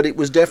same one, but it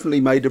was definitely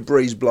made of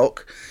breeze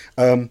block.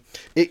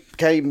 It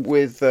came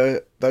with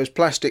those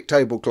plastic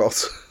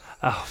tablecloths,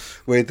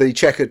 with the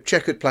checkered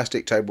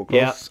plastic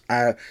tablecloths.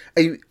 A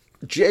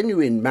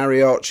genuine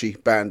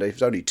mariachi band. It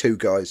was only two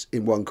guys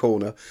in one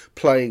corner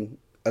playing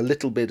a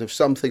little bit of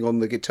something on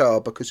the guitar,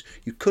 because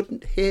you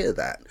couldn't hear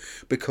that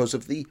because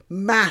of the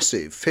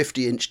massive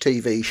 50-inch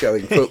TV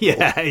showing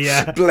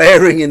football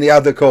blaring in the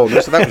other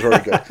corner. So that was very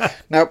good.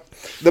 Now,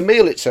 the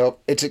meal itself,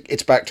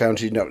 it's back down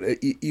to,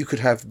 you could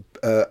have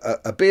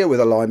a beer with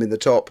a lime in the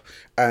top,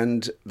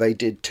 and they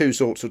did two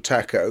sorts of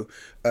taco,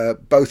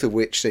 both of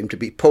which seemed to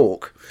be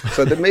pork.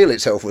 So the meal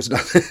itself was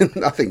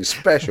nothing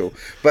special,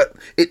 but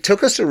it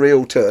took a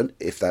surreal turn,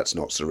 if that's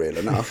not surreal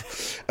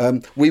enough.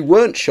 We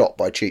weren't shot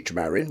by Cheech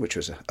Marin, which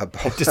was a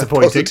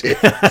disappointing.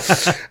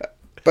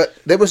 But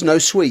there was no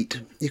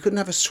sweet. You couldn't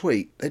have a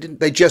sweet.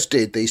 They just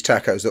did these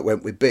tacos that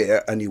went with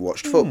beer, and you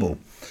watched football.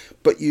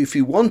 But if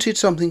you wanted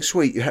something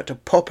sweet, you had to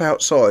pop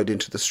outside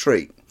into the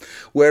street,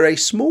 where a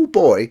small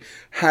boy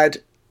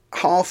had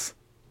half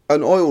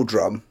an oil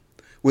drum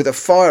with a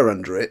fire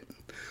under it,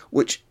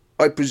 which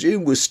I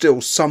presume was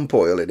still sump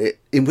oil in it,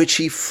 in which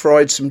he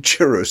fried some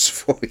churros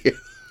for you.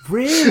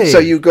 Really? So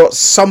you got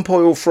sump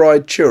oil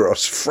fried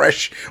churros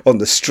fresh on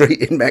the street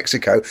in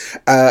Mexico.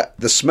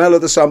 The smell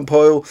of the sump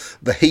oil,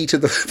 the heat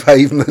of the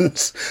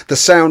pavements, the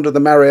sound of the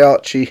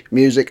mariachi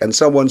music, and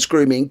someone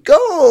screaming,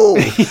 "Go!"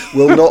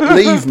 will not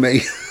leave me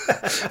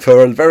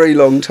for a very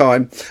long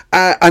time.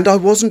 And I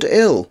wasn't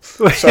ill.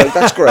 So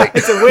that's great.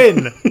 It's a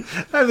win.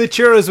 Oh, the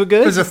churros were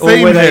good. There's a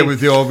theme here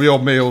with your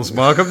meals,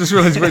 Mark. I'm just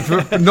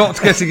realising not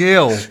getting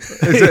ill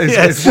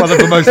is one of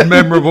the most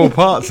memorable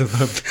parts of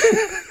them.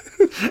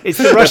 It's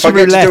the Russian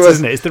roulette,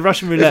 isn't it? It's the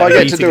Russian roulette. If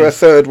I get to do a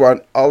third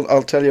one,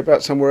 I'll tell you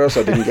about somewhere else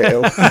I didn't get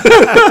ill.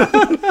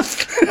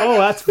 Oh,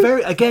 that's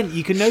very... Again,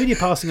 you can know you're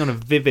passing on a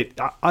vivid...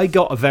 I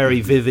got a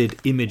very vivid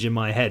image in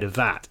my head of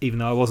that, even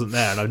though I wasn't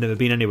there and I've never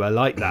been anywhere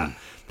like that.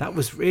 That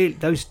was really...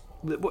 Was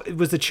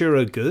the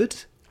churro good?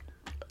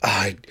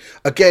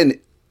 Again,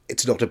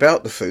 it's not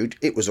about the food.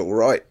 It was all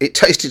right. It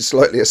tasted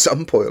slightly of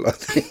sump oil, I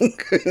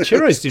think.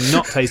 Churros do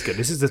not taste good.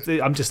 This is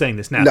I'm just saying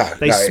this now.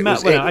 They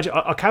smell.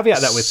 I'll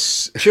caveat that with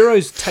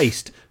churros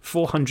taste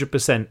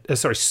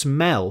 400%.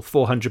 Smell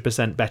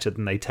 400% better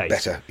than they taste.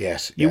 Better,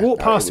 yes. You walk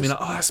past them, you're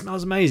like, oh, that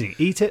smells amazing.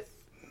 Eat it.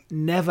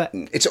 Never.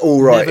 It's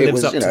all right. Never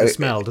lives up to the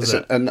smell, does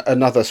it?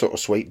 Another sort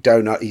of sweet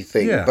donut-y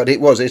thing. Yeah. But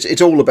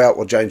it's all about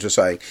what James was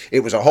saying.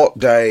 It was a hot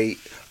day.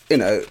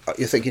 You're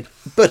thinking,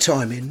 but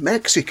I'm in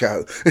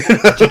Mexico.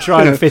 Did you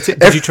try and fit it?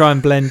 Did you try and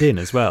blend in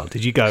as well?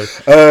 Did you go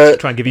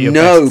try and give you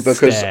your best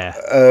stare?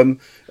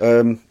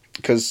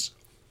 Because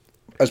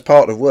as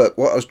part of work,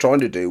 what I was trying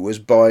to do was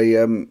buy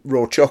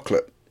raw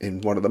chocolate in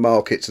one of the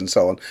markets and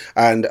so on.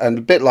 And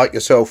a bit like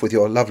yourself with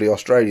your lovely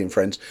Australian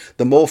friends,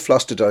 the more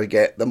flustered I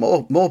get, the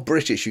more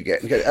British you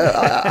get. And go,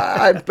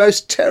 I'm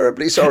most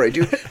terribly sorry.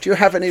 Do you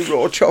have any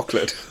raw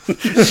chocolate?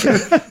 It's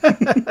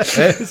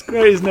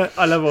great, isn't it?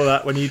 I love all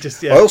that when you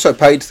just... Yeah. I also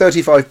paid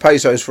 35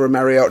 pesos for a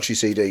mariachi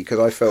CD because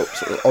I felt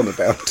sort of on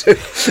about it.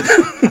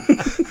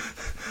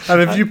 And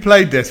have you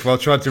played this while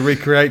trying to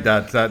recreate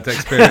that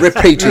experience?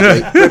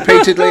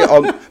 Repeatedly,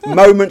 on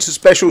moments of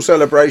special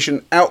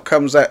celebration, out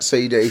comes that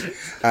CD,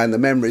 and the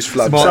memories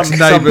flood. Mark's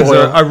neighbours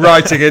are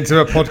writing into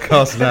a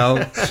podcast now.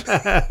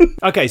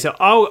 Okay, so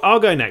I'll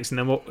go next, and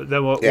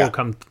then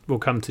we'll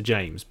come to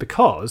James,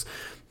 because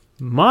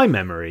my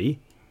memory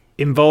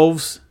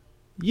involves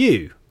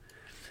you.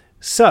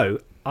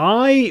 So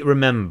I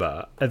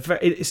remember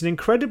it's an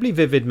incredibly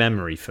vivid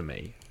memory for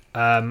me.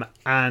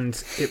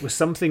 And it was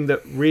something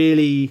that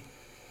really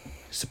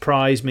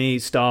surprised me,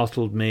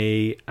 startled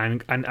me,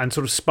 and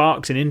sort of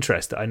sparked an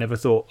interest that I never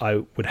thought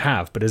I would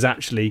have, but has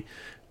actually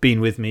been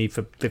with me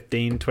for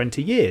 15,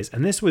 20 years.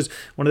 And this was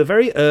one of the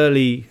very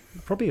early,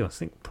 probably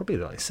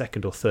like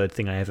second or third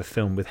thing I ever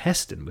filmed with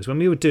Heston, was when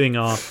we were doing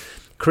our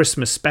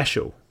Christmas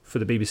special for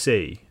the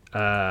BBC.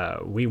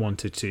 We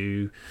wanted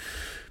to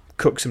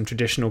cook some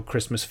traditional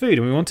Christmas food,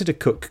 and we wanted to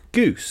cook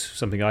goose,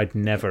 something I'd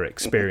never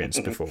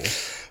experienced before.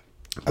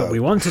 But we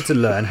wanted to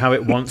learn how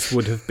it once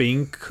would have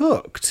been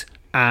cooked.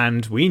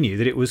 And we knew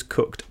that it was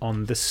cooked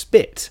on the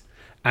spit.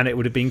 And it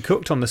would have been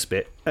cooked on the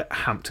spit at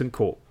Hampton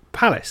Court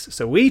Palace.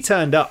 So we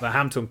turned up at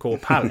Hampton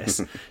Court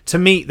Palace to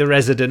meet the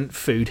resident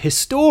food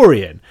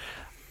historian.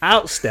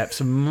 Out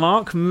steps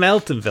Marc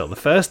Meltonville, the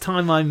first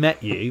time I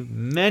met you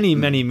many,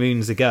 many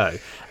moons ago.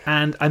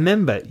 And I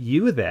remember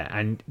you were there.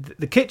 And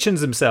the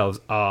kitchens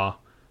themselves are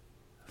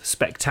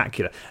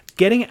spectacular.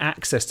 Getting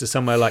access to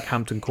somewhere like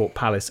Hampton Court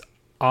Palace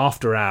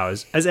after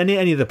hours, as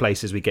any of the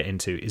places we get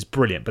into, is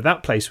brilliant. But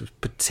that place was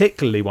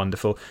particularly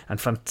wonderful and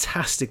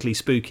fantastically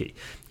spooky,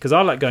 because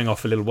I like going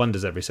off for little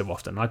wonders every so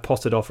often. I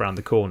potted off around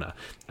the corner,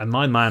 and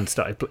my mind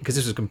started, because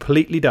this was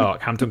completely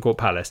dark, Hampton Court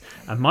Palace,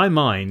 and my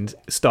mind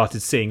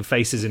started seeing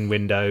faces in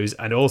windows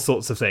and all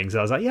sorts of things.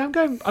 I was like, yeah,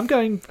 I'm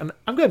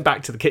going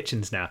back to the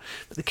kitchens now.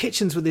 But the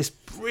kitchens were this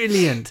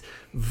brilliant,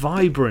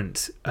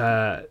 vibrant,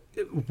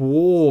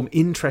 warm,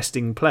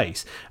 interesting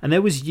place, and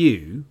there was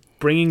you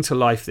bringing to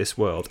life this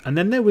world, and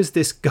then there was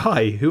this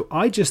guy who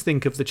I just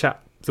think of, the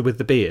chap with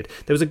the beard.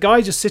 There was a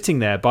guy just sitting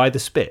there by the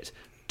spit,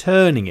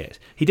 turning it.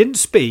 He didn't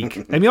speak.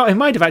 I mean, he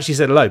might have actually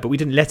said hello, but we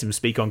didn't let him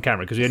speak on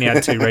camera because we only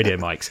had 2 radio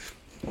mics.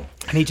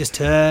 And he just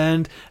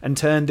turned and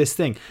turned this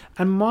thing.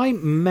 And my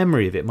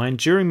memory of it, my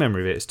enduring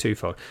memory of it, is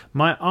twofold.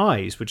 My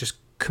eyes were just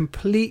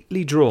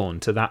completely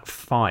drawn to that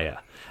fire,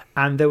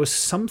 and there was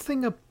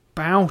something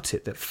about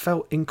it that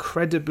felt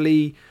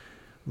incredibly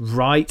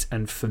right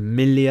and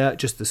familiar.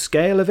 Just the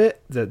scale of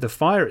it, the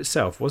fire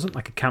itself wasn't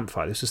like a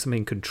campfire. This was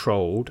something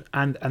controlled,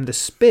 and the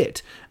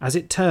spit as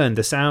it turned,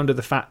 the sound of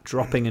the fat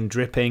dropping and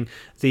dripping,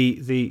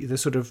 the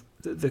sort of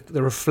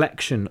the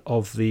reflection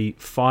of the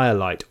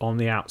firelight on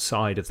the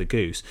outside of the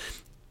goose.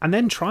 And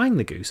then trying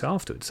the goose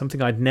afterwards,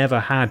 something I'd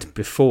never had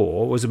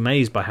before, was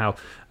amazed by how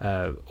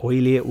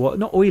oily it was.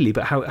 Not oily,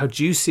 but how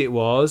juicy it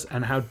was,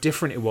 and how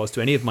different it was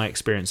to any of my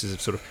experiences of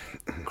sort of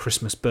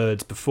Christmas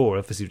birds before,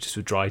 obviously just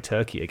with dry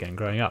turkey again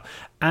growing up.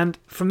 And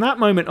from that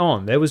moment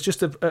on, there was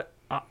just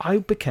I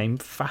became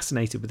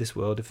fascinated with this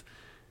world of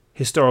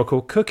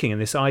historical cooking and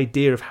this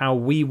idea of how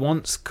we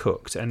once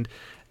cooked, and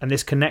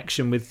this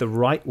connection with the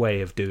right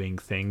way of doing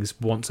things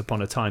once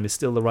upon a time is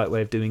still the right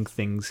way of doing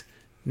things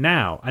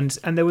now. And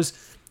there was...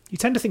 You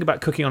tend to think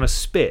about cooking on a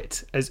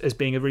spit as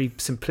being a really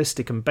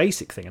simplistic and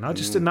basic thing, and I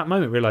just in that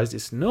moment realised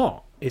it's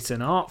not. It's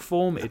an art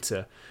form. It's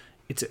a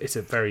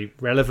very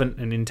relevant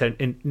and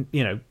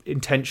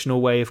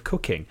intentional way of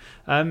cooking.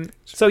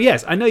 So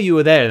yes, I know you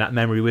were there in that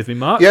memory with me,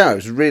 Mark. Yeah,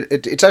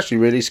 it's actually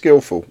really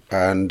skillful,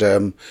 and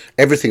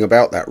everything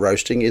about that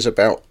roasting is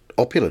about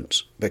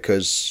opulence,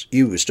 because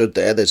you were stood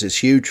there. There's this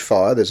huge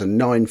fire. There's a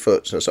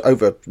 9-foot, so it's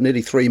over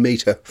nearly 3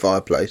 metre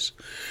fireplace.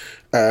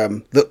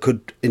 That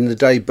could, in the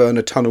day, burn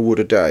a ton of wood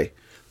a day.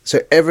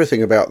 So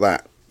everything about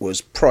that was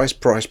price.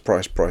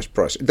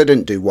 They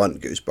didn't do one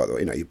goose, by the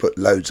way. You put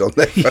loads on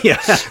there. Yeah,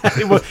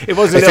 it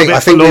was a little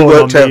bit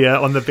forlorn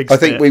on the big. I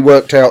think we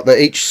worked out that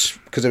each,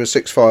 because there were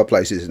 6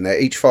 fireplaces in there,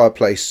 each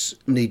fireplace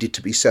needed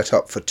to be set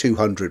up for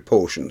 200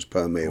 portions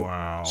per meal.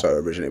 Wow! So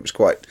originally it was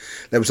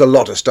there was a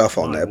lot of stuff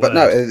on there, but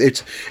no,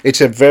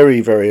 it's a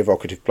very, very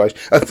evocative place.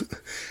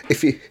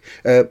 If you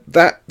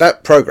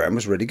that program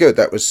was really good.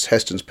 That was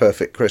Heston's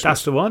Perfect Christmas.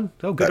 That's the one.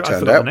 Oh, good. I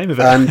forgot the name of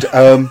it.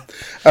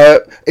 And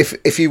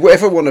if you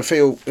ever want to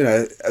feel,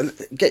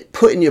 get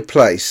put in your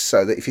place,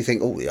 so that if you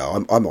think, oh yeah,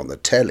 I'm on the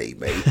telly,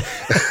 me.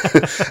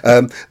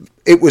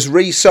 It was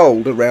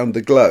resold around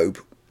the globe.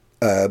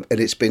 And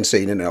it's been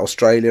seen in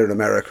Australia and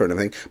America and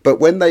everything. But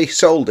when they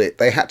sold it,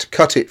 they had to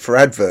cut it for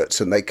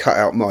adverts, and they cut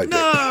out my bit.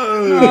 No!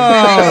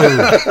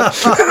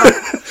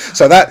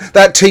 So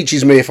that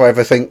teaches me if I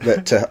ever think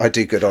that I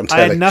do good on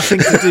telly. I had nothing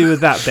to do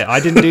with that bit. I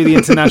didn't do the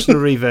international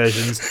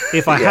reversions.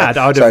 If I had,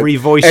 I would have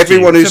revoiced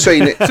everyone who's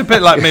seen it. It's a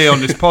bit like me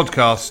on this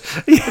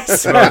podcast.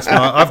 Yes.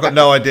 I've got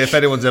no idea if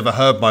anyone's ever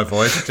heard my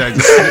voice. Jane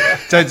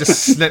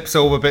just snips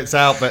all the bits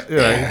out, but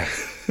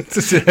it's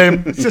just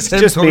him. It's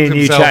just me and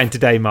you chatting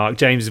today, Mark.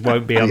 James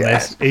won't be on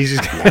this. He's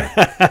just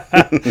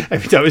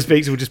every time he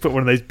speaks, we'll just put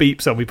one of those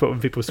beeps on we put when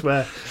people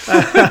swear.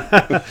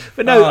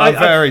 But no, I'm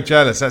very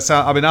jealous. That's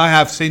I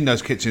have seen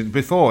those kitchens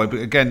before.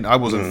 Again, I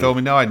wasn't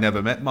filming. No, I'd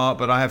never met Mark,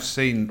 but I have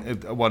seen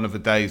one of the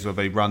days where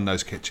they run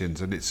those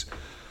kitchens, and it's.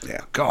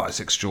 Yeah, God,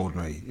 it's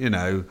extraordinary.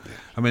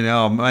 I mean,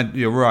 man,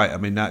 you're right. I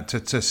mean, that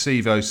to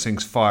see those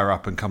things fire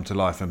up and come to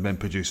life and then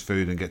produce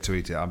food and get to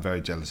eat it, I'm very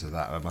jealous of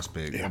that. It must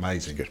be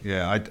amazing.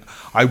 Yeah,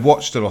 I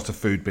watched a lot of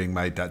food being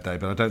made that day,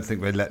 but I don't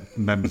think they let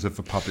members of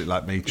the public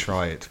like me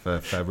try it for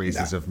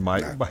reasons of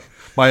my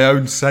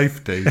own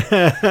safety.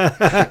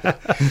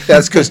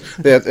 That's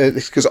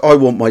because I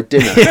want my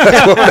dinner.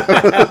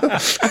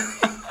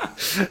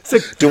 So,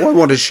 do I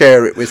want to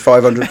share it with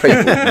 500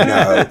 people?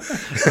 No. Not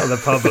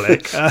the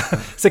public.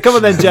 So come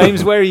on then,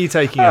 James, where are you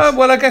taking us?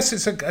 Well, I guess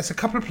it's a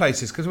couple of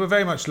places, because we're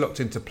very much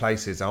locked into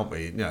places, aren't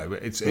we?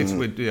 It's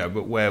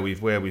where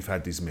we've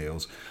had these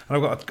meals. And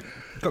I've got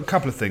a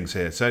couple of things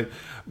here. So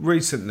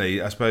recently,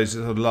 I suppose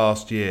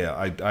last year,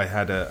 I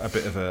had a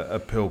bit of a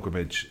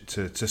pilgrimage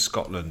to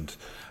Scotland,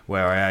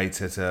 where I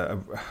ate at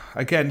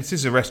again, this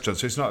is a restaurant,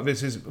 so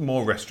this is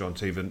more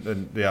restaurant even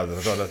than the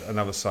others. I've got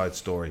another side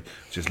story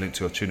which is linked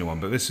to a tuna one,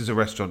 but this is a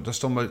restaurant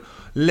just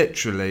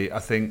literally, I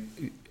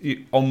think,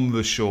 on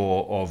the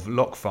shore of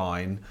Loch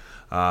Fyne,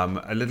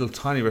 a little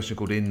tiny restaurant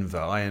called Inver,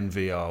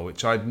 INVR,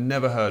 which I'd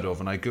never heard of,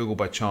 and I googled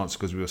by chance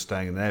because we were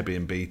staying in an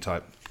Airbnb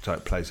type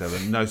type place over,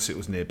 and noticed it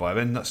was nearby.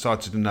 Then I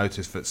started to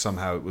notice that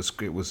somehow it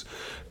was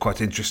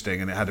quite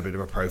interesting and it had a bit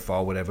of a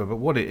profile, whatever. But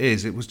what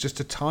it was just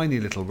a tiny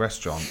little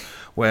restaurant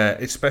where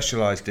it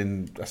specialised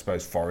in, I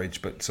suppose,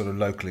 forage, but sort of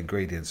local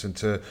ingredients.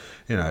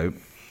 And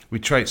we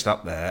traipsed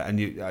up there,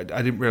 and I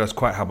didn't realise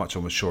quite how much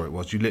on the shore it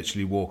was. You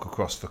literally walk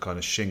across the kind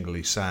of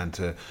shingly sand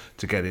to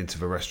get into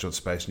the restaurant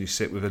space, and you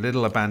sit with a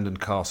little abandoned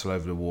castle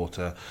over the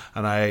water.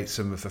 And I ate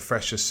some of the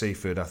freshest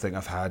seafood I think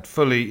I've had,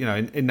 fully,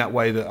 in that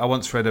way that I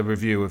once read a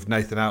review of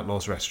Nathan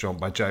Outlaw's restaurant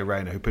by Jay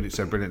Rayner, who put it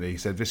so brilliantly. He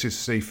said, "This is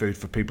seafood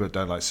for people that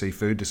don't like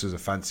seafood. This is a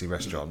fancy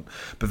restaurant,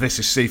 but this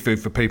is seafood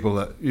for people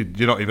that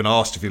you're not even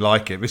asked if you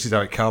like it. This is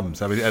how it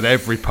comes." I mean, and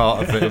every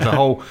part of it, it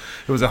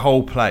was a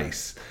whole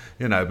place.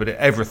 But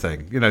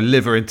everything,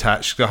 liver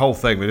intact, the whole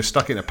thing. We just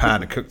stuck it in a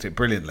pan and cooked it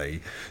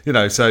brilliantly, with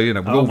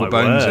all the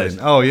bones in.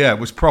 Oh yeah, it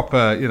was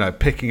proper,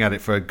 picking at it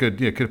for a good,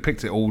 could have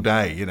picked it all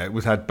day. It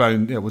was had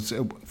bone.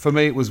 For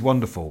me, it was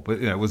wonderful, but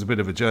it was a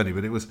bit of a journey.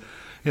 But it was,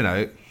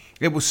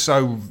 it was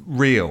so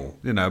real,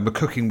 the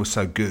cooking was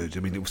so good.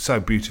 I mean, it was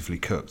so beautifully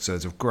cooked. So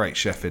there's a great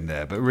chef in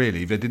there. But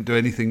really, they didn't do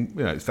anything,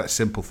 it's that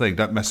simple thing.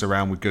 Don't mess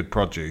around with good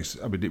produce.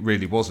 I mean, it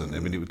really wasn't. I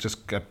mean, it was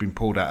just had been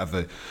pulled out of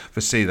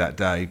the sea that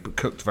day, but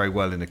cooked very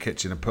well in the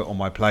kitchen and put on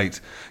my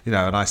plate, and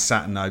I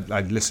sat and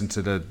I listened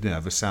to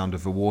the sound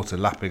of the water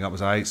lapping up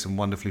as I ate some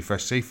wonderfully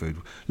fresh seafood,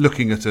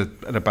 looking at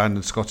an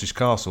abandoned Scottish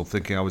castle,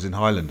 thinking I was in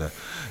Highlander.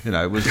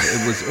 It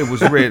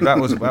was really,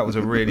 that was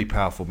a really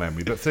powerful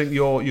memory. But I think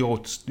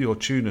your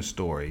tuna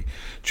story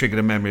triggered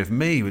a memory of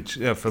me, which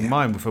for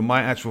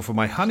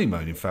my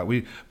honeymoon. In fact,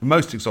 the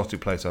most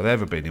exotic place I've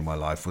ever been in my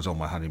life was on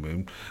my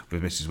honeymoon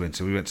with Mrs.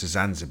 Winter. We went to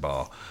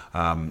Zanzibar,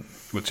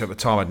 which at the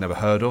time I'd never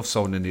heard of.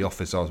 Someone in the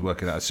office I was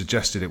working at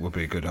suggested it would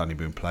be a good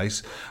honeymoon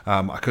place.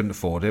 I couldn't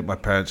afford it. My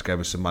parents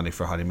gave us some money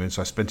for a honeymoon,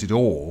 so I spent it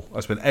all.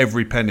 I spent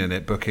every penny on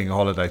it, booking a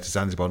holiday to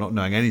Zanzibar, not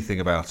knowing anything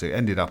about it.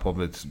 Ended up on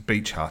this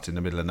beach hut in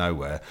the middle of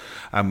nowhere,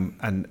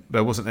 and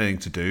there wasn't anything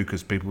to do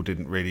because people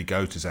didn't really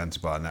go to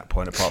Zanzibar at that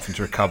point, apart from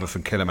to recover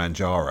from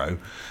Kilimanjaro.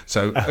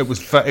 So it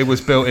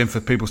was built in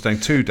for people staying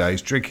 2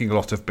 days, drinking a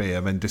lot of beer,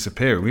 and then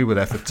disappearing. We were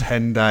there for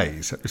 10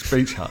 days at this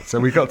beach hut. So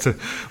we got to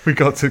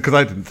because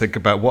I didn't think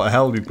about what the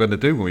hell we were going to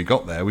do when we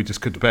got there. We just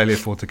could barely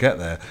afford to get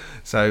there.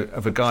 So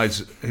the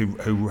guys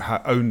who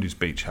owned these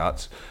beach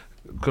huts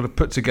could have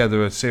put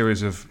together a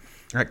series of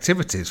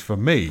activities for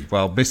me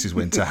while Mrs.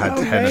 Winter had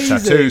henna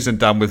tattoos and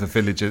done with the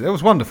villagers. It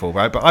was wonderful,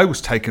 right? But I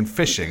was taken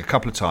fishing a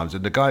couple of times,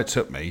 and the guy that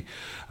took me,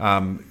 I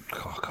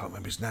can't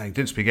remember his name,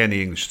 didn't speak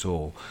any English at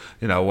all,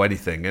 or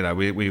anything.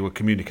 We were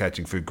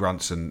communicating through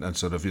grunts and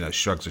sort of,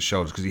 shrugs of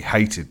shoulders, because he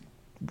hated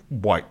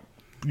white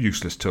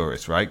useless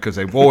tourists, right? Because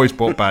they've always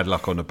brought bad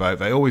luck on the boat.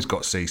 They always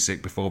got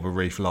seasick before the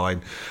reef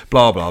line,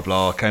 blah blah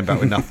blah, came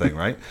back with nothing,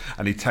 right?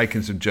 And he'd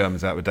taken some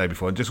Germans out the day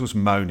before and just was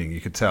moaning. You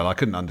could tell I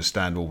couldn't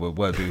understand all the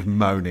words. He was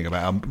moaning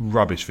about how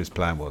rubbish this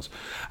plan was.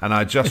 And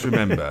I just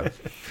remember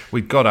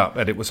we got up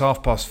and it was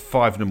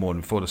 5:30 in the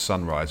morning before the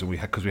sunrise, and we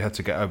had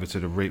to get over to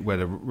the reef, where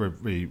the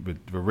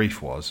reef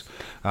was,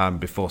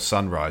 before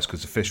sunrise,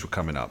 because the fish were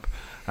coming up.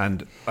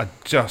 And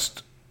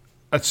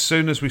as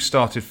soon as we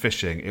started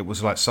fishing, it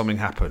was like something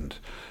happened.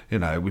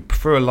 We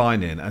threw a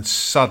line in, and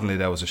suddenly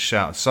there was a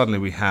shout. Suddenly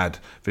we had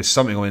this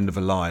something on the end of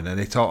a line, and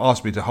it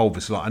asked me to hold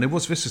this line. And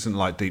this isn't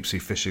like deep sea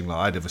fishing like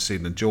I'd ever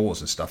seen in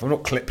Jaws and stuff. I'm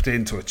not clipped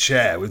into a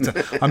chair.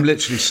 I'm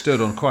literally stood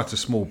on quite a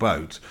small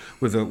boat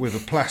with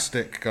a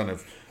plastic kind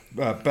of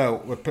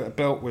belt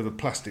with a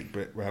plastic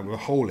bit with a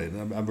hole in,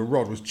 and the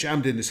rod was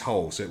jammed in this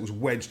hole, so it was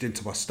wedged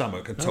into my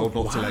stomach and told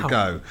not to let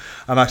go.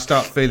 And I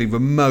start feeling the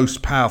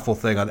most powerful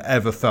thing I'd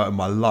ever felt in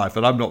my life.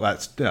 And I'm not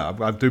that.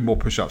 I do more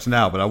push-ups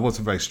now, but I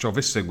wasn't very strong.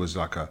 This thing was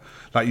like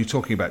you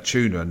talking about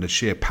tuna and the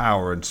sheer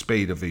power and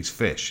speed of these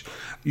fish.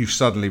 You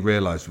suddenly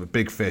realise that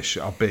big fish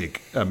are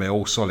big, and they're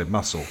all solid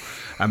muscle.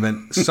 And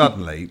then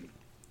suddenly,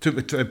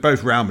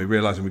 both round me,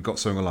 realising we've got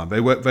something on line.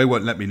 They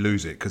won't let me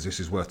lose it because this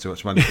is worth too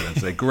much money for them.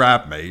 So they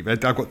grab me. I've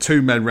got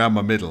two men round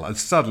my middle, and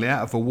suddenly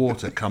out of the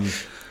water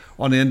comes,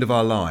 on the end of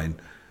our line,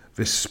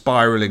 this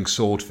spiralling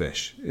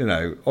swordfish. And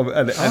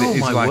it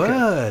is my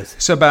word!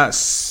 It's about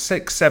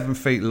 6-7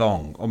 feet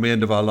long on the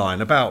end of our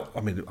line.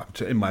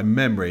 In my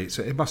memory,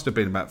 it must have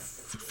been about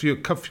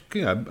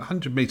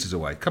 100 metres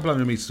away, a couple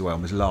hundred metres away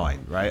on this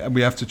line, right? And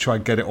we have to try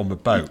and get it on the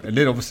boat. And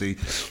then obviously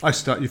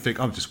you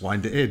think, I'll just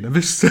wind it in. And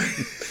this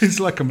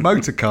it's like a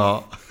motor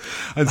cart.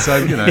 And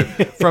so,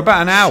 for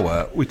about an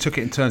hour, we took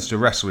it in turns to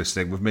wrestle this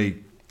thing, with me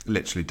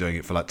literally doing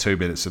it for like 2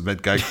 minutes and then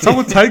going,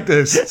 someone take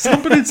this,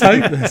 somebody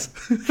take this.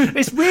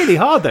 It's really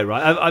hard though,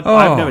 right?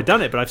 I've never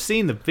done it, but I've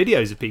seen the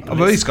videos of people.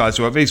 Well,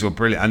 these were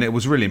brilliant, and it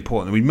was really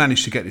important. We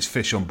managed to get this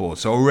fish on board,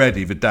 so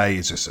already the day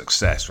is a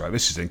success, right?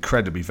 This is an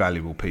incredibly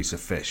valuable piece of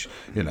fish,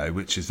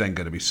 which is then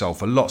going to be sold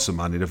for lots of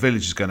money. The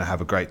village is going to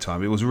have a great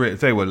time. It was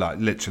they were like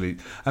literally,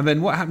 and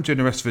then what happened during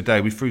the rest of the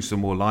day? We threw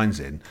some more lines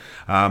in.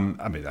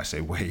 I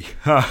say we.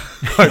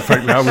 Quite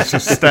frankly, I was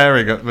just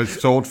staring at the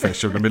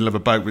swordfish in the middle of a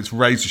boat with its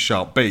razor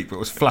sharp beak, but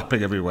was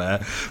flapping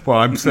everywhere. Well,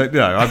 I'm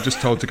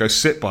just told to go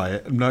sit by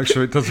it and make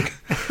sure it doesn't.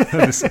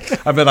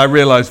 And then I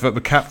realised that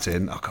the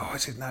captain,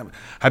 what's his name,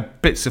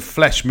 had bits of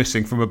flesh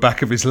missing from the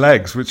back of his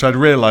legs, which I'd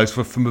realised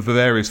were from the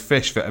various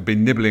fish that had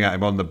been nibbling at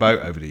him on the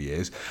boat over the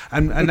years.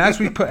 And as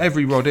we put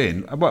every rod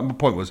in, what my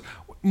point was,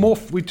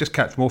 we'd just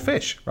catch more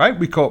fish, right?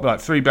 We caught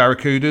like 3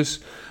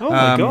 barracudas. Oh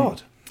my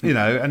God.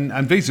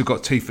 And these have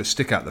got teeth that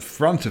stick out the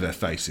front of their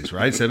faces,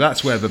 right? So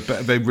that's where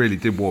they really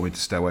did warn me to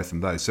stay away from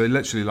those. So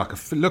literally like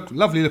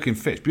lovely looking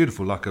fish,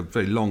 beautiful, like a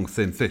very long,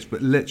 thin fish,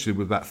 but literally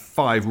with about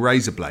 5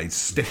 razor blades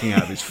sticking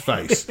out of his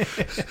face.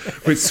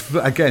 Which,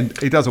 again,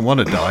 he doesn't want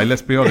to die,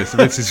 let's be honest.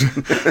 This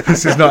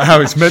is not how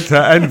it's meant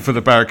to end for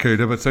the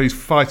barracuda, but so he's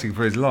fighting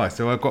for his life.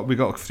 So we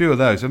got a few of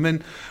those. And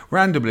then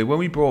randomly, when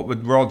we brought the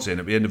rods in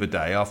at the end of the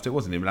day, after it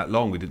wasn't even that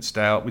long, we didn't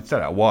stay out. We'd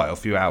stayed out a while, a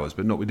few hours,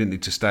 but we didn't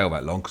need to stay out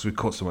that long because we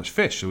caught so much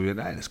fish. So we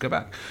went, hey, let's go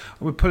back.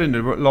 And we're putting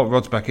the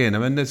rods back in.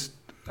 And then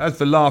as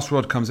the last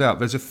rod comes out,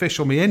 there's a fish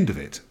on the end of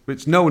it,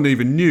 which no one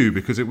even knew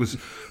because there was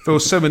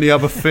so many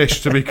other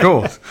fish to be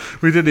caught.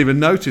 We didn't even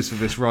notice that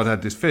this rod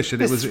had this fish.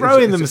 And it was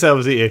throwing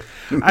themselves at you.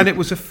 And it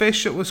was a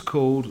fish that was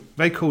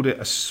they called it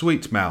a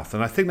sweet mouth.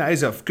 And I think that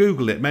is, I've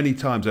Googled it many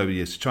times over the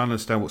years to try and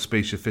understand what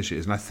species of fish it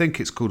is. And I think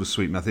it's called a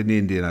sweet mouth in the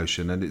Indian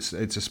Ocean. And it's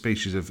a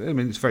species of,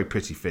 it's a very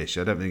pretty fish.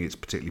 I don't think it's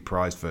particularly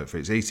prized for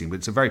its eating, but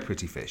it's a very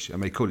pretty fish.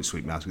 And they call it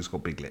sweet mouth because it's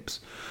got big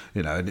lips,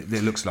 and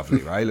it looks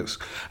lovely, right?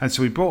 And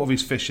so we brought all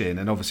these fish in,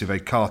 and obviously they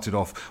carted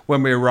off.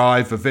 When we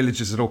arrived, the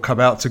villagers had all come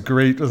out to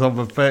greet us on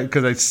the boat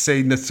because they'd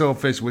seen the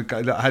swordfish.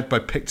 I had my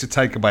picture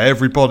taken by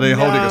everybody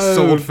holding a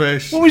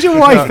swordfish. What was your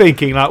wife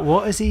thinking? Like,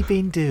 what has he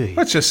been doing?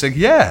 I just think,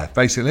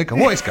 basically,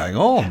 what is going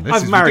on?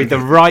 I've married the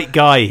right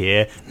guy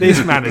here.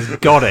 This man has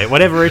got it.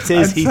 Whatever it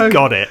is, he's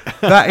got it.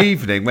 That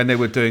evening, when they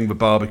were doing the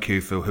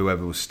barbecue for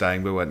whoever was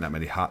staying, there weren't that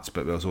many huts,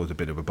 but there was always a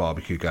bit of a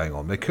barbecue going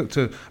on. They cooked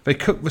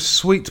the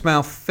sweet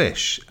mouth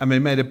fish, and they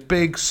made a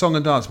big song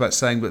and dance about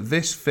saying that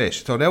this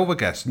fish, told all the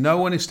guests, no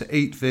one is to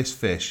eat this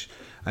fish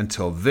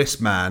until this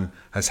man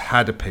has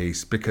had a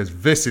piece,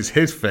 because this is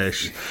his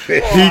fish. He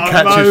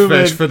catches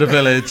fish for the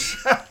village.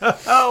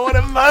 Oh, what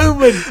a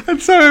moment!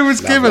 And so it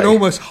was given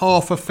almost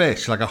half a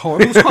fish, it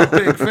was quite a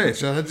big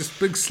fish. I had this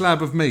big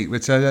slab of meat,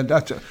 which I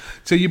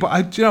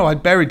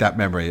buried that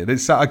memory, and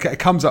it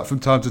comes up from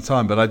time to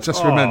time. But I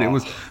just remember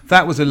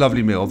that was a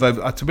lovely meal.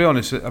 Although to be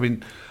honest,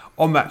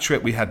 on that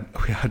trip, we had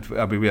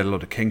a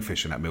lot of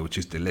kingfish in that meal, which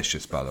is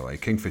delicious, by the way.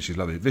 Kingfish is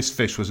lovely. This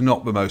fish was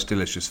not the most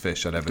delicious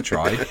fish I'd ever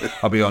tried,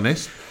 I'll be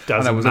honest.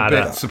 Doesn't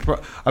matter.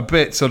 A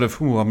bit sort of,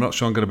 I'm not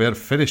sure I'm going to be able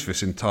to finish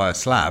this entire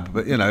slab,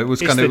 but, it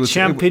was it's the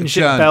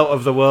championship belt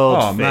of the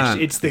world fish. Man.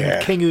 It's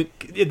the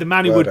the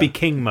man who would be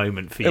king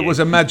moment for you. It was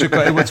a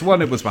magical, it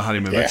was my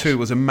honeymoon, but 2, it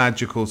was a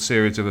magical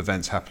series of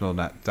events happened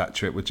on that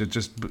trip, which are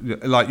just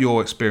like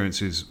your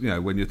experiences,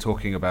 when you're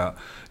talking about,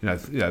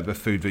 the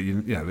food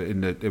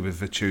that with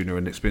the tuna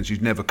and experience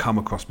you'd never come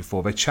across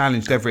before. They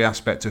challenged every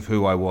aspect of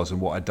who I was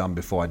and what I'd done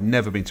before. I'd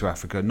never been to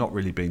Africa, not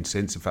really been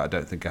since. In fact, I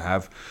don't think I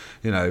have.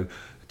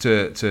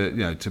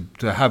 To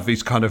have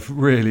these kind of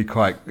really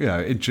quite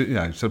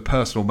sort of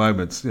personal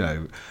moments,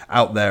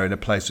 out there in a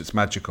place that's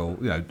magical,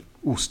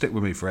 will stick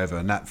with me forever.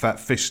 And that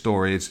fish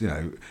story is,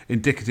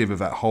 indicative of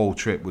that whole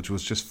trip, which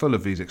was just full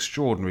of these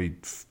extraordinary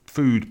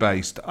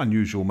food-based,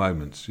 unusual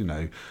moments,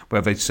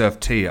 where they'd serve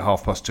tea at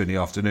 2:30 in the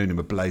afternoon in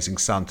the blazing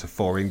sun to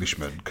 4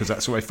 Englishmen, because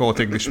that's what they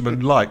thought Englishmen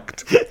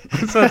liked.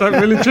 So I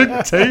don't really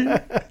drink tea.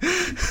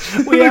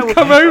 We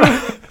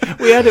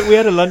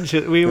had a lunch.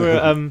 We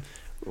were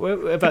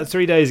about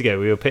 3 days ago.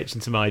 We were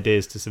pitching some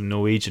ideas to some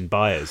Norwegian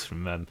buyers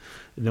from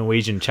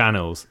Norwegian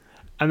channels.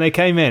 And they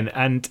came in,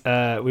 and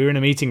we were in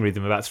a meeting with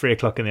them about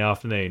 3:00 in the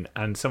afternoon.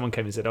 And someone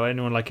came and said,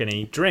 anyone like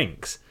any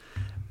drinks?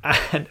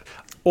 And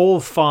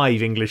all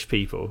 5 English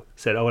people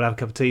said, we'll have a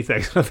cup of tea,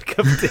 thanks. I'll have a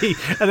cup of tea.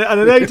 And I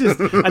noticed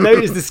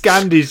the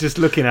Scandies just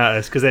looking at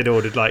us because they'd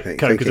ordered Coke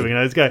or something. And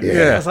I was going,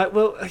 I was like,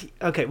 well,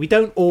 okay, we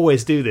don't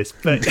always do this,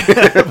 but,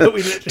 but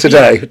we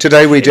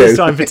today we do. It's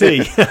time for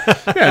tea.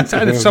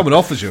 And if someone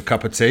offers you a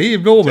cup of tea, you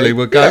normally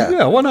would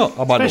go, why not?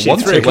 I might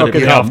Especially not want 3:00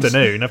 in the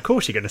afternoon. Of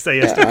course, you're going to say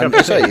yes to a cup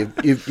of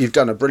tea. You've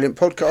done a brilliant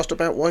podcast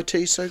about why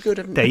tea's so good,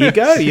 haven't you? There you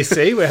go. You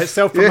see, we're a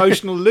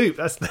self-promotional loop.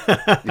 That's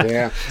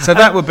So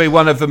that would be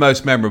one of the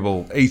most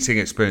memorable eating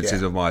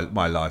experiences of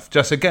my life.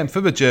 Just again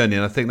for the journey,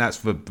 and I think that's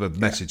the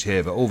message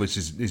here. That all this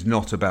is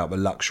not about the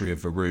luxury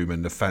of the room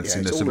and the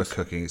fanciness of the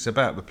cooking. It's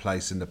about the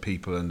place and the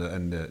people and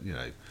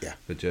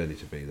the journey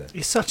to be there.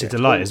 It's such a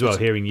delight as well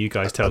hearing you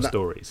guys tell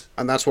stories.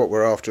 And that's what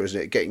we're after,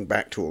 isn't it? Getting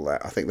back to all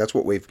that. I think that's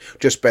what we've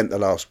just spent the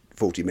last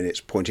 40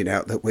 minutes pointing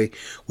out, that we're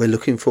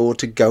looking forward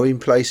to going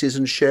places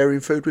and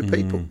sharing food with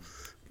people.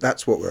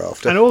 That's what we're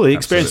after. And all the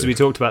experiences we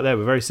talked about there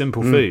were very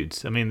simple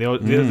foods. I mean,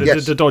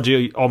 the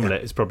dodgy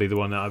omelette is probably the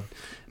one that I've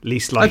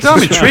least liked.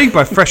 I'm intrigued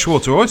by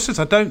freshwater oysters.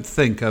 I don't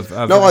think of.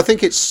 No, I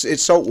think it's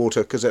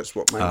saltwater, because that's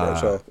what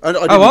mangroves are.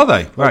 Are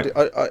they? Right.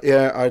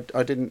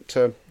 I didn't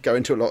go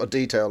into a lot of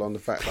detail on the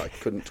fact that I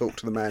couldn't talk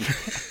to the man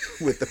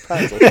with the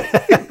paddle.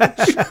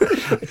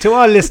 To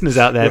our listeners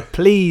out there,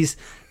 please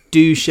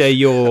do share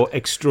your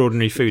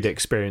extraordinary food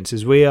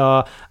experiences. We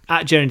are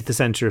at Journey to the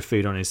Centre of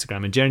Food on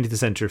Instagram and Journey to the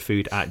Centre of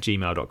Food at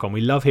gmail.com.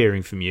 We love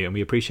hearing from you and we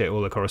appreciate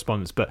all the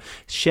correspondence, but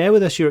share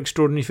with us your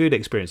extraordinary food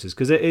experiences,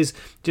 because it is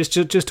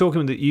just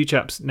talking with you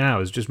chaps now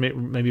has just made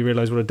me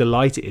realise what a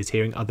delight it is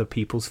hearing other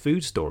people's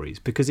food stories,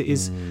 because it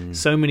is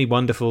so many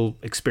wonderful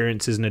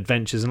experiences and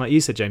adventures, and like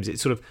you said, James, it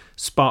sort of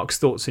sparks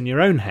thoughts in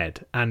your own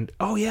head, and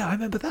oh yeah, I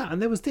remember that,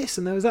 and there was this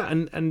and there was that,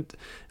 and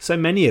so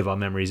many of our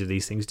memories of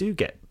these things do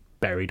get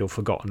buried or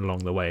forgotten along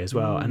the way as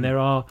well. And there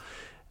are,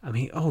 I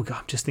mean, oh God,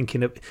 I'm just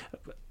thinking of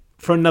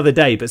for another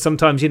day, but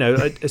sometimes, you know,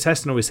 as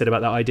Heston always said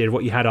about that idea of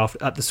what you had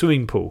at the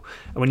swimming pool,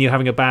 and when you're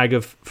having a bag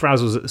of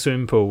frazzles at the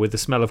swimming pool with the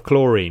smell of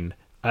chlorine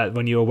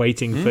when you were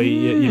waiting for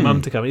your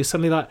mum to come, it's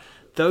suddenly like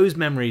those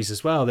memories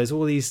as well. There's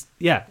all these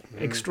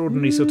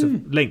extraordinary sort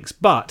of links,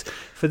 but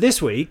for this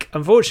week,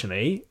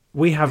 unfortunately,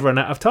 we have run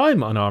out of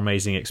time on our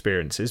amazing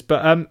experiences.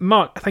 But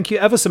Mark, thank you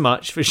ever so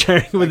much for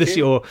sharing with us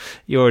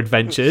your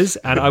adventures.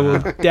 And I will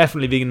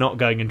definitely be not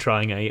going and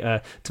trying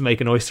to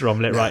make an oyster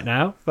omelette right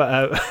now.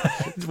 But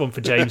it's one for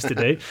James to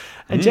do.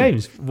 And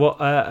James, what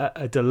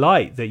a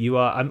delight that you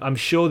are. I'm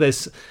sure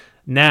there's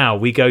now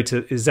we go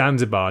to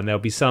Zanzibar and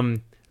there'll be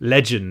some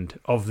legend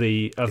of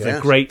the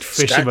great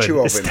fisherman.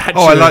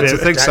 I like to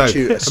think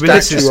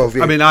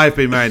so. I mean, I've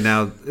been married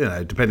now, you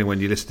know, depending when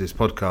you listen to this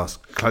podcast,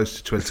 close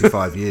to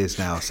 25 years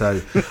now. So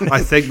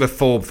I think the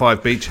 4 or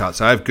 5 beach huts,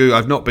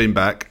 I've not been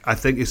back. I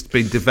think it's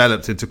been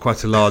developed into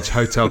quite a large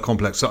hotel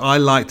complex. So I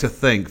like to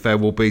think there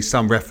will be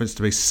some reference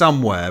to me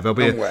somewhere. There'll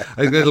be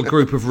a little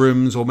group of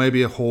rooms, or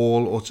maybe a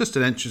hall, or just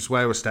an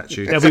entranceway or a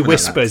statue. There'll be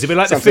whispers. It'll be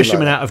like the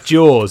fisherman out of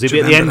Jaws. He'll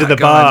be at the end of the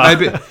bar.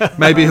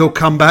 Maybe he'll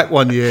come back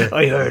one year.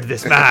 I heard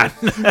this man.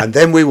 And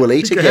then we will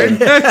eat again.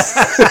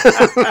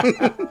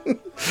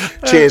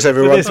 Cheers,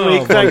 everyone. For this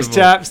week. Thanks,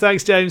 chaps.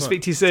 Thanks, James.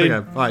 Speak to you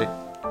soon.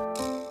 Bye.